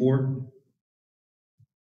 g4,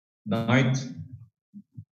 knight.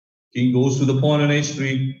 King goes to the pawn on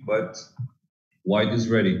h3, but white is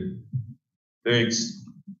ready. Takes,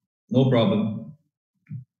 no problem.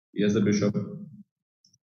 He has the bishop.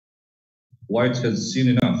 White has seen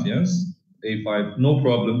enough, yes? a5, no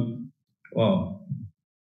problem. Wow.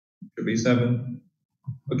 Bishop a7.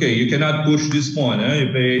 Okay, you cannot push this pawn.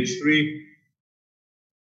 You play h3.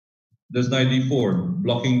 There's knight d4,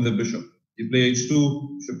 blocking the bishop. You play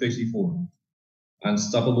h2, bishop takes e4.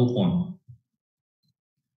 Unstoppable pawn.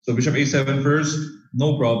 So bishop a7 first,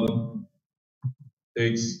 no problem.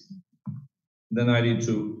 Takes, then knight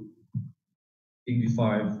e2, king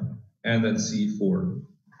d5, and then c4.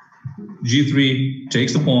 g3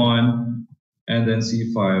 takes the pawn, and then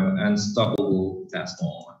c5, unstoppable fast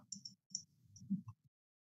pawn.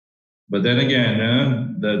 But then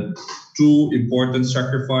again, the two important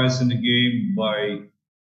sacrifice in the game by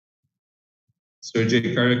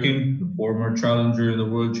Sergei Karyakin, the former challenger in the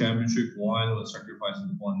World Championship. One was sacrificing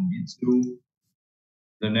the pawn b2.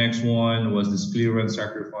 The next one was this clearance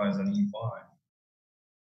sacrifice on e5.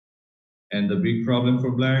 And the big problem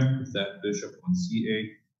for black is that bishop on c8.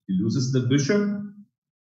 He loses the bishop,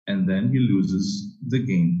 and then he loses the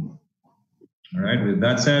game. All right, with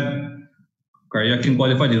that said, Karyakin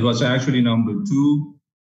qualified. It was actually number 2.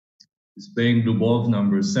 He's playing Dubov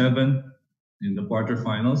number 7 in the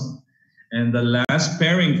quarterfinals. And the last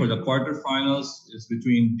pairing for the quarterfinals is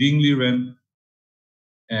between Ding Liren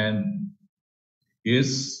and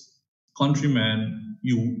his countryman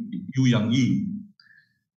Yu Yangyi.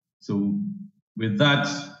 So with that,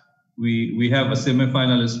 we have a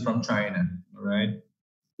semifinalist from China. All right,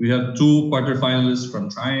 we have 2 quarterfinalists from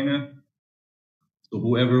China. So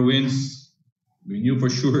whoever wins, we knew for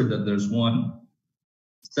sure that there's one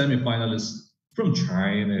semifinalist from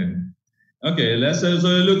China. Okay, let's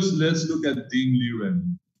look at Ding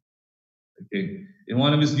Liren. Okay, in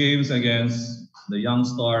one of his games against the young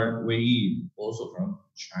star Wei Yi, also from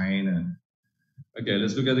China. Okay,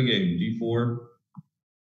 let's look at the game. D4,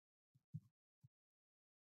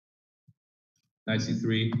 knight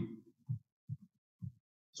c3.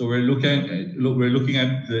 So we're looking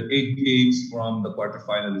at the 8 games from the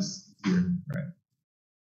quarterfinalists here, right?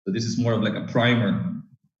 So this is more of like a primer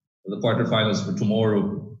for the quarterfinals for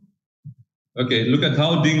tomorrow. Okay, look at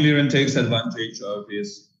how Ding Liren takes advantage of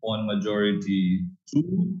his pawn majority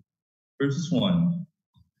 2 versus 1.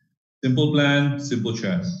 Simple plan, simple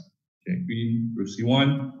chess. Okay, queen, rook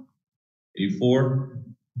c1, a4,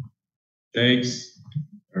 takes.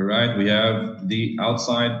 All right, we have the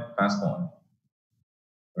outside pass pawn.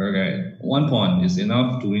 Okay, 1 pawn is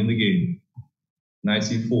enough to win the game. Knight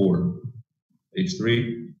c4,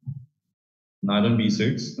 h3, knight on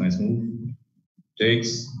b6, nice move.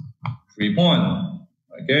 Takes. Free pawn.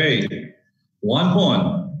 Okay. 1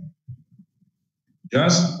 pawn.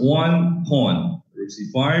 Just 1 pawn. Rook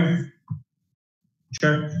c5.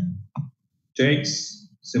 Check. Takes.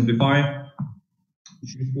 Simplify.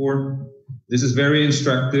 g4. This is very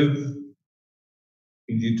instructive.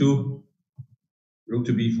 King g2. Rook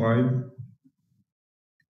to b5.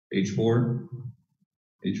 h4.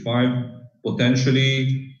 h5.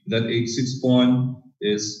 Potentially that h6 pawn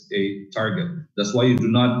is a target. That's why you do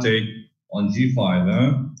not take on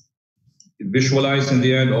g5. You visualize in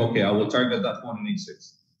the end, okay, I will target that pawn on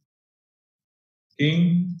e6.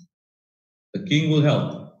 King, the king will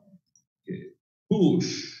help. Okay.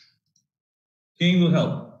 Push. King will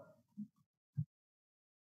help.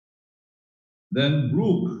 Then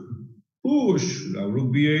rook. Push. Now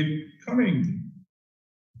rook b8 coming.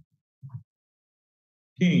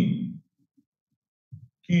 King.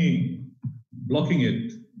 King. Blocking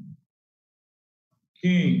it.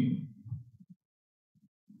 King.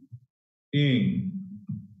 King.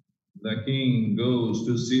 The king goes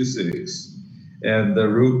to c6. And the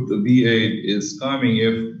rook to b8 is coming.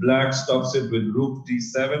 If black stops it with rook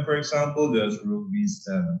d7, for example, there's rook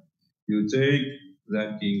b7. You take,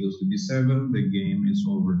 that king goes to b7, the game is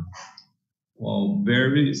over. Well,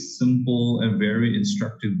 very simple and very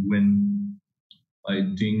instructive win by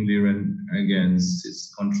Ding Liren against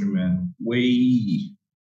his countryman Wei Yi.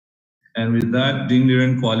 And with that, Ding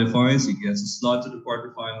Liren qualifies. He gets a slot to the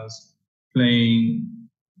quarterfinals, playing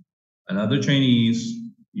another Chinese,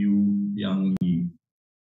 Yu Yangyi.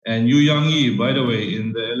 And Yu Yangyi, by the way,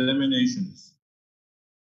 in the eliminations,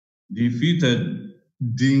 defeated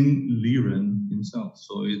Ding Liren himself.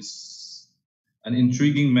 So it's an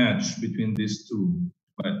intriguing match between these two.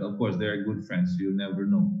 But of course, they're good friends. You'll never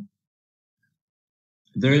know.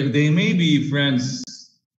 They may be friends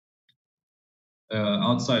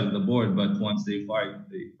outside of the board, but once they fight,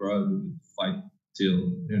 they probably fight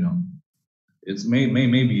till, you know, it's may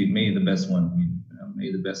the best one win.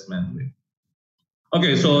 May the best man win.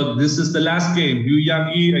 Okay, so this is the last game. Yu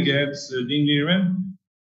Yangyi against Ding Liren.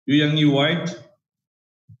 Yu Yangyi white.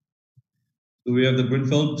 So we have the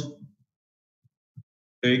Grunfeld.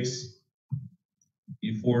 Takes.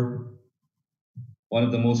 E4. One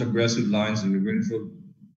of the most aggressive lines in the Grunfeld.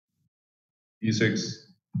 E6.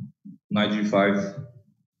 Knight G5.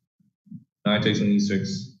 Knight takes on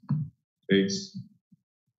E6. Takes.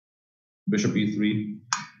 Bishop E3.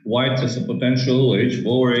 White has a potential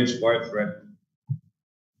H4, H5 threat.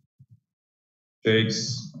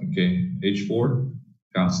 Takes, okay, H4,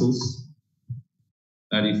 castles.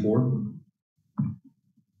 Knight E4.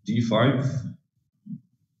 D5.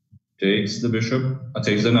 Takes the bishop,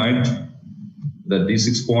 takes the knight. that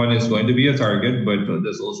d6 pawn is going to be a target, but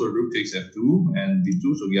there's also rook takes f2 and d2,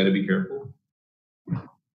 so you got to be careful.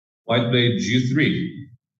 White played g3,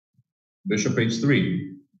 bishop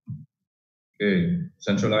h3. Okay,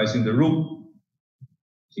 centralizing the rook.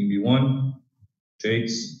 King b1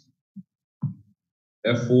 takes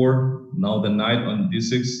f4. Now the knight on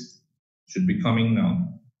d6 should be coming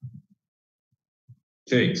now.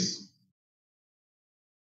 Takes.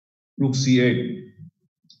 Rook c8.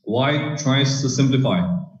 White tries to simplify.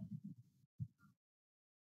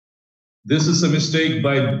 This is a mistake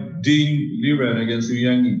by Ding Liren against Liu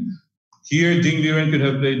Yangyi. Here, Ding Liren could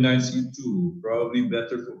have played knight c2, probably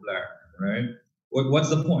better for black, right? What's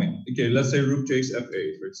the point? Okay, let's say rook takes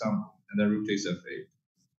f8, for example, and then rook takes f8.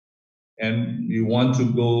 And you want to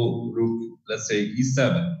go rook, let's say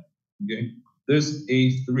e7, okay? There's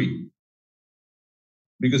a3.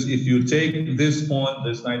 Because if you take this pawn,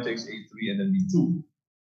 this knight takes a3 and then b2.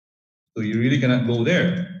 So you really cannot go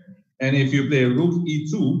there. And if you play rook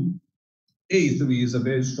e2, a3 is a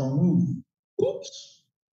very strong move. Oops.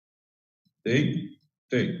 Take.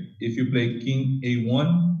 If you play king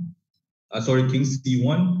a1, king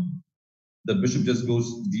c1, the bishop just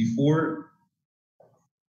goes d4,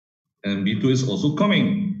 and b2 is also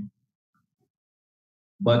coming.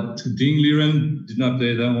 But Ding Liren did not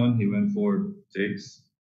play that one. He went for takes.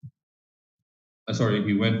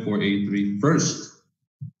 He went for a3 first.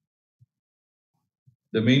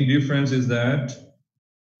 The main difference is that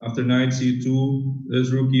after knight c2,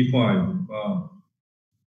 there's rook e5. Wow.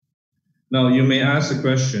 Now you may ask the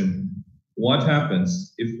question, what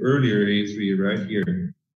happens if earlier a3 right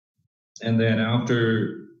here, and then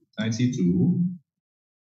after knight c2,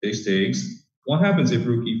 takes, what happens if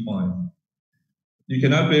rook e5? You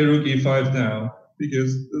cannot play rook e5 now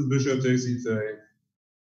because this bishop takes e5,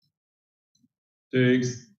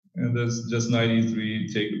 takes, and there's just knight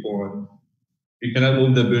e3, take the pawn. You cannot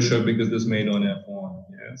move the bishop because this made on f1,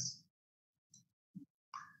 yes.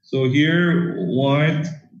 So here, white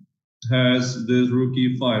has this rook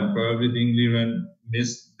e5. Probably Ding Liren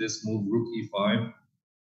missed this move, rook e5,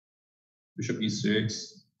 bishop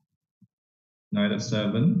e6, knight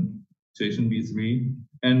f7, station b3,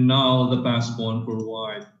 and now the pass pawn for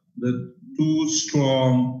white. The two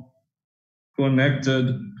strong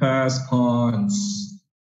connected pass pawns.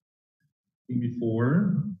 King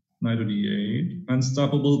b4, knight to d8,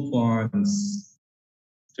 unstoppable pawns,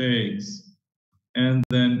 takes, and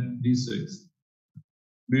then d6,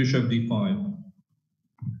 bishop d5,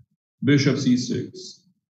 bishop c6,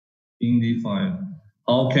 king d5.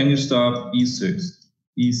 How can you stop e6,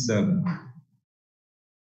 e7?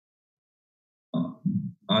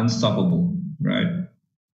 Unstoppable, right?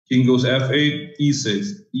 King goes f8,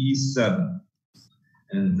 e6, e7,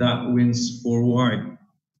 and that wins for white.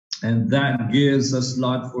 And that gives a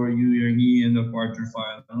slot for Yu Yangyi in the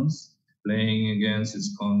quarterfinals, playing against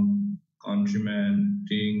his countryman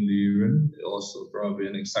Ding Liren. Also probably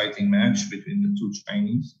an exciting match between the two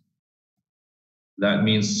Chinese. That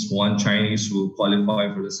means one Chinese will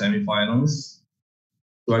qualify for the semifinals.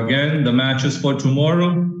 So again, the matches for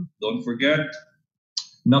tomorrow, don't forget,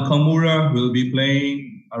 Nakamura will be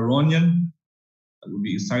playing Aronian. That will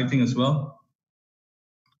be exciting as well.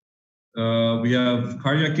 We have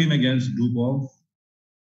Karyakin against Dubov.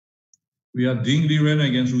 We have Ding Liren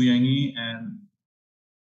against Liu Yangyi, and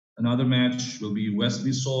another match will be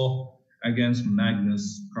Wesley So against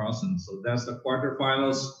Magnus Carlsen. So that's the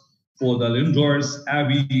quarterfinals for the Lindores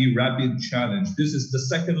Abbey Rapid Challenge. This is the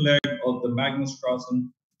second leg of the Magnus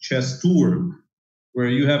Carlsen Chess Tour, where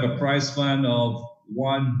you have a prize fund of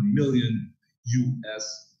 $1 million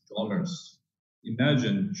US.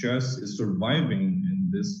 Imagine chess is surviving in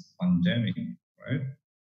this pandemic, right?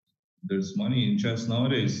 There's money in chess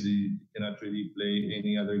nowadays. You cannot really play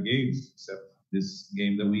any other games except this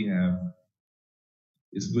game that we have.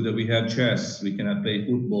 It's good that we have chess. We cannot play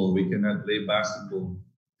football. We cannot play basketball.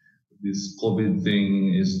 This COVID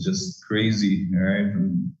thing is just crazy, right?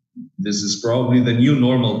 This is probably the new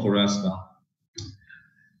normal for us now.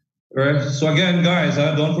 All right. So again, guys,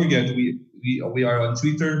 don't forget we are on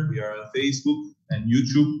Twitter, we are on Facebook and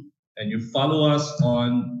YouTube, and you follow us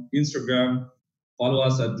on Instagram. Follow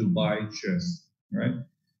us at Dubai Chess. Right.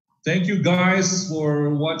 Thank you guys for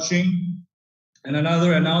watching. And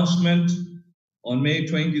another announcement: on May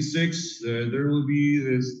 26th, there will be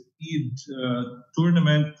this Eid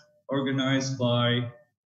tournament organized by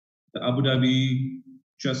the Abu Dhabi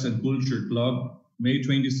Chess and Culture Club. May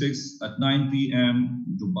 26th at 9 p.m.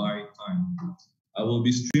 Dubai time. I will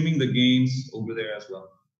be streaming the games over there as well.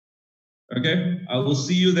 Okay, I will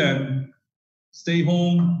see you then. Stay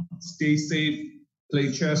home, stay safe,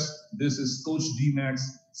 play chess. This is Coach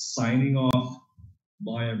D-Max signing off.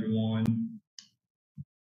 Bye, everyone.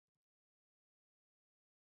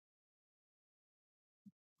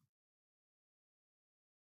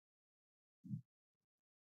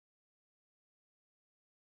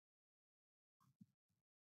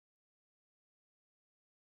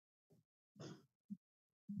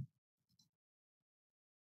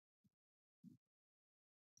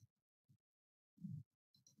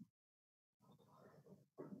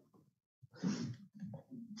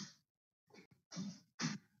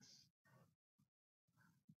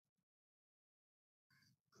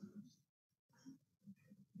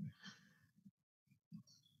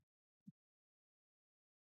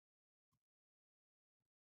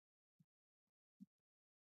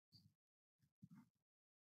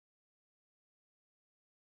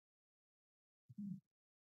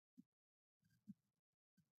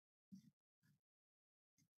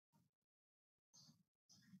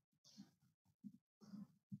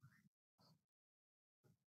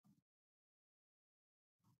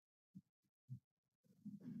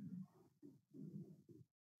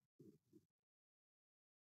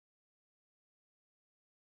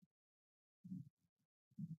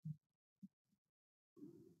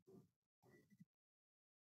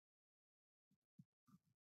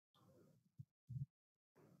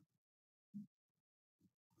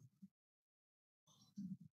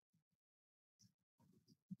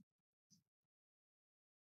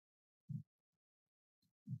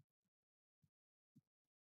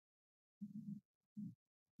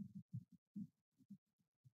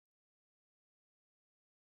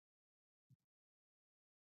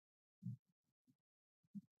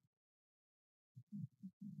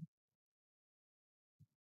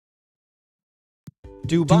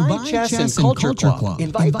 Dubai Chess and Culture Club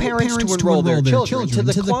invite parents to enroll their children to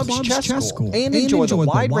the club's chess school and enjoy the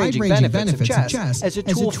wide-ranging benefits of chess as a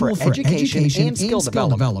tool for education and skill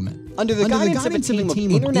development. Under the guidance of a team of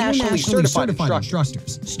internationally certified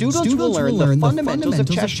instructors, students will learn the fundamentals of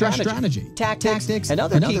chess strategy, tactics, and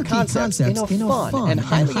other key concepts in a fun and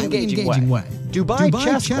highly engaging way. Dubai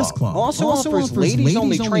Chess Club also offers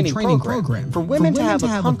ladies-only training program for women to have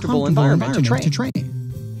a comfortable environment to train.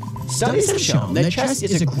 Studies have shown that chess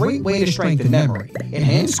is a great way to strengthen memory,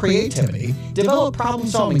 enhance creativity, develop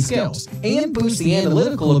problem-solving skills, and boost the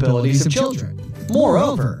analytical abilities of children.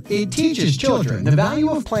 Moreover, it teaches children the value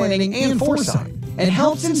of planning and foresight, and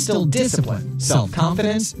helps instill discipline,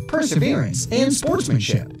 self-confidence, perseverance, and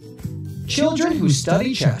sportsmanship. Children who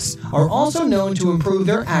study chess are also known to improve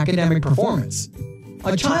their academic performance.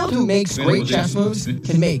 A child who makes great chess moves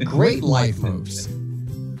can make great life moves.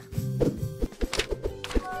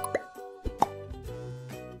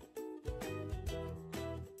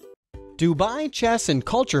 Dubai Chess and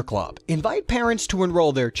Culture Club invite parents to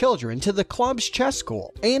enroll their children to the club's chess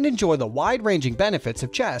school and enjoy the wide-ranging benefits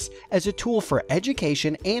of chess as a tool for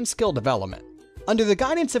education and skill development. Under the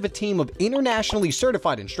guidance of a team of internationally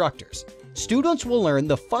certified instructors, students will learn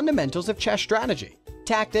the fundamentals of chess strategy,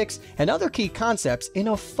 tactics, and other key concepts in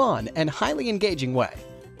a fun and highly engaging way.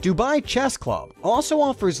 Dubai Chess Club also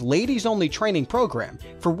offers ladies-only training program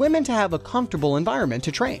for women to have a comfortable environment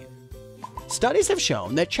to train. Studies have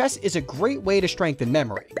shown that chess is a great way to strengthen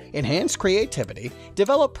memory, enhance creativity,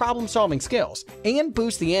 develop problem-solving skills, and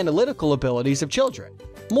boost the analytical abilities of children.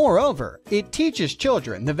 Moreover, it teaches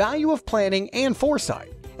children the value of planning and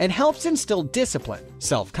foresight, and helps instill discipline,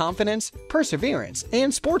 self-confidence, perseverance,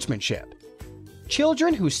 and sportsmanship.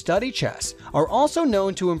 Children who study chess are also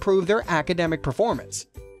known to improve their academic performance.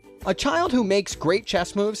 A child who makes great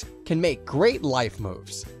chess moves can make great life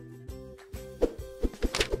moves.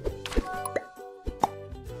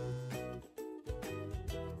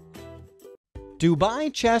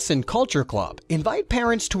 Dubai Chess and Culture Club invite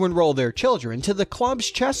parents to enroll their children to the club's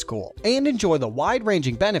chess school and enjoy the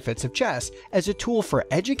wide-ranging benefits of chess as a tool for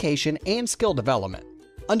education and skill development.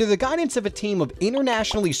 Under the guidance of a team of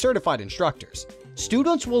internationally certified instructors,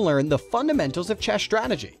 students will learn the fundamentals of chess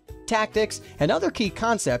strategy, tactics, and other key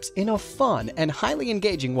concepts in a fun and highly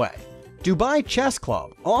engaging way. Dubai Chess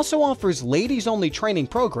Club also offers ladies-only training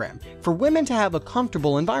program for women to have a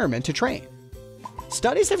comfortable environment to train.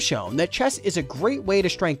 Studies have shown that chess is a great way to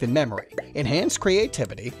strengthen memory, enhance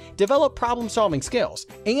creativity, develop problem-solving skills,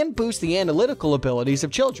 and boost the analytical abilities of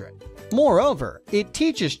children. Moreover, it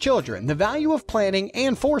teaches children the value of planning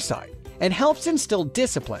and foresight, and helps instill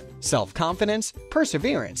discipline, self-confidence,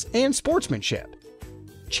 perseverance, and sportsmanship.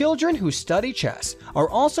 Children who study chess are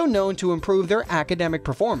also known to improve their academic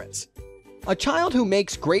performance. A child who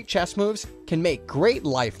makes great chess moves can make great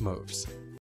life moves.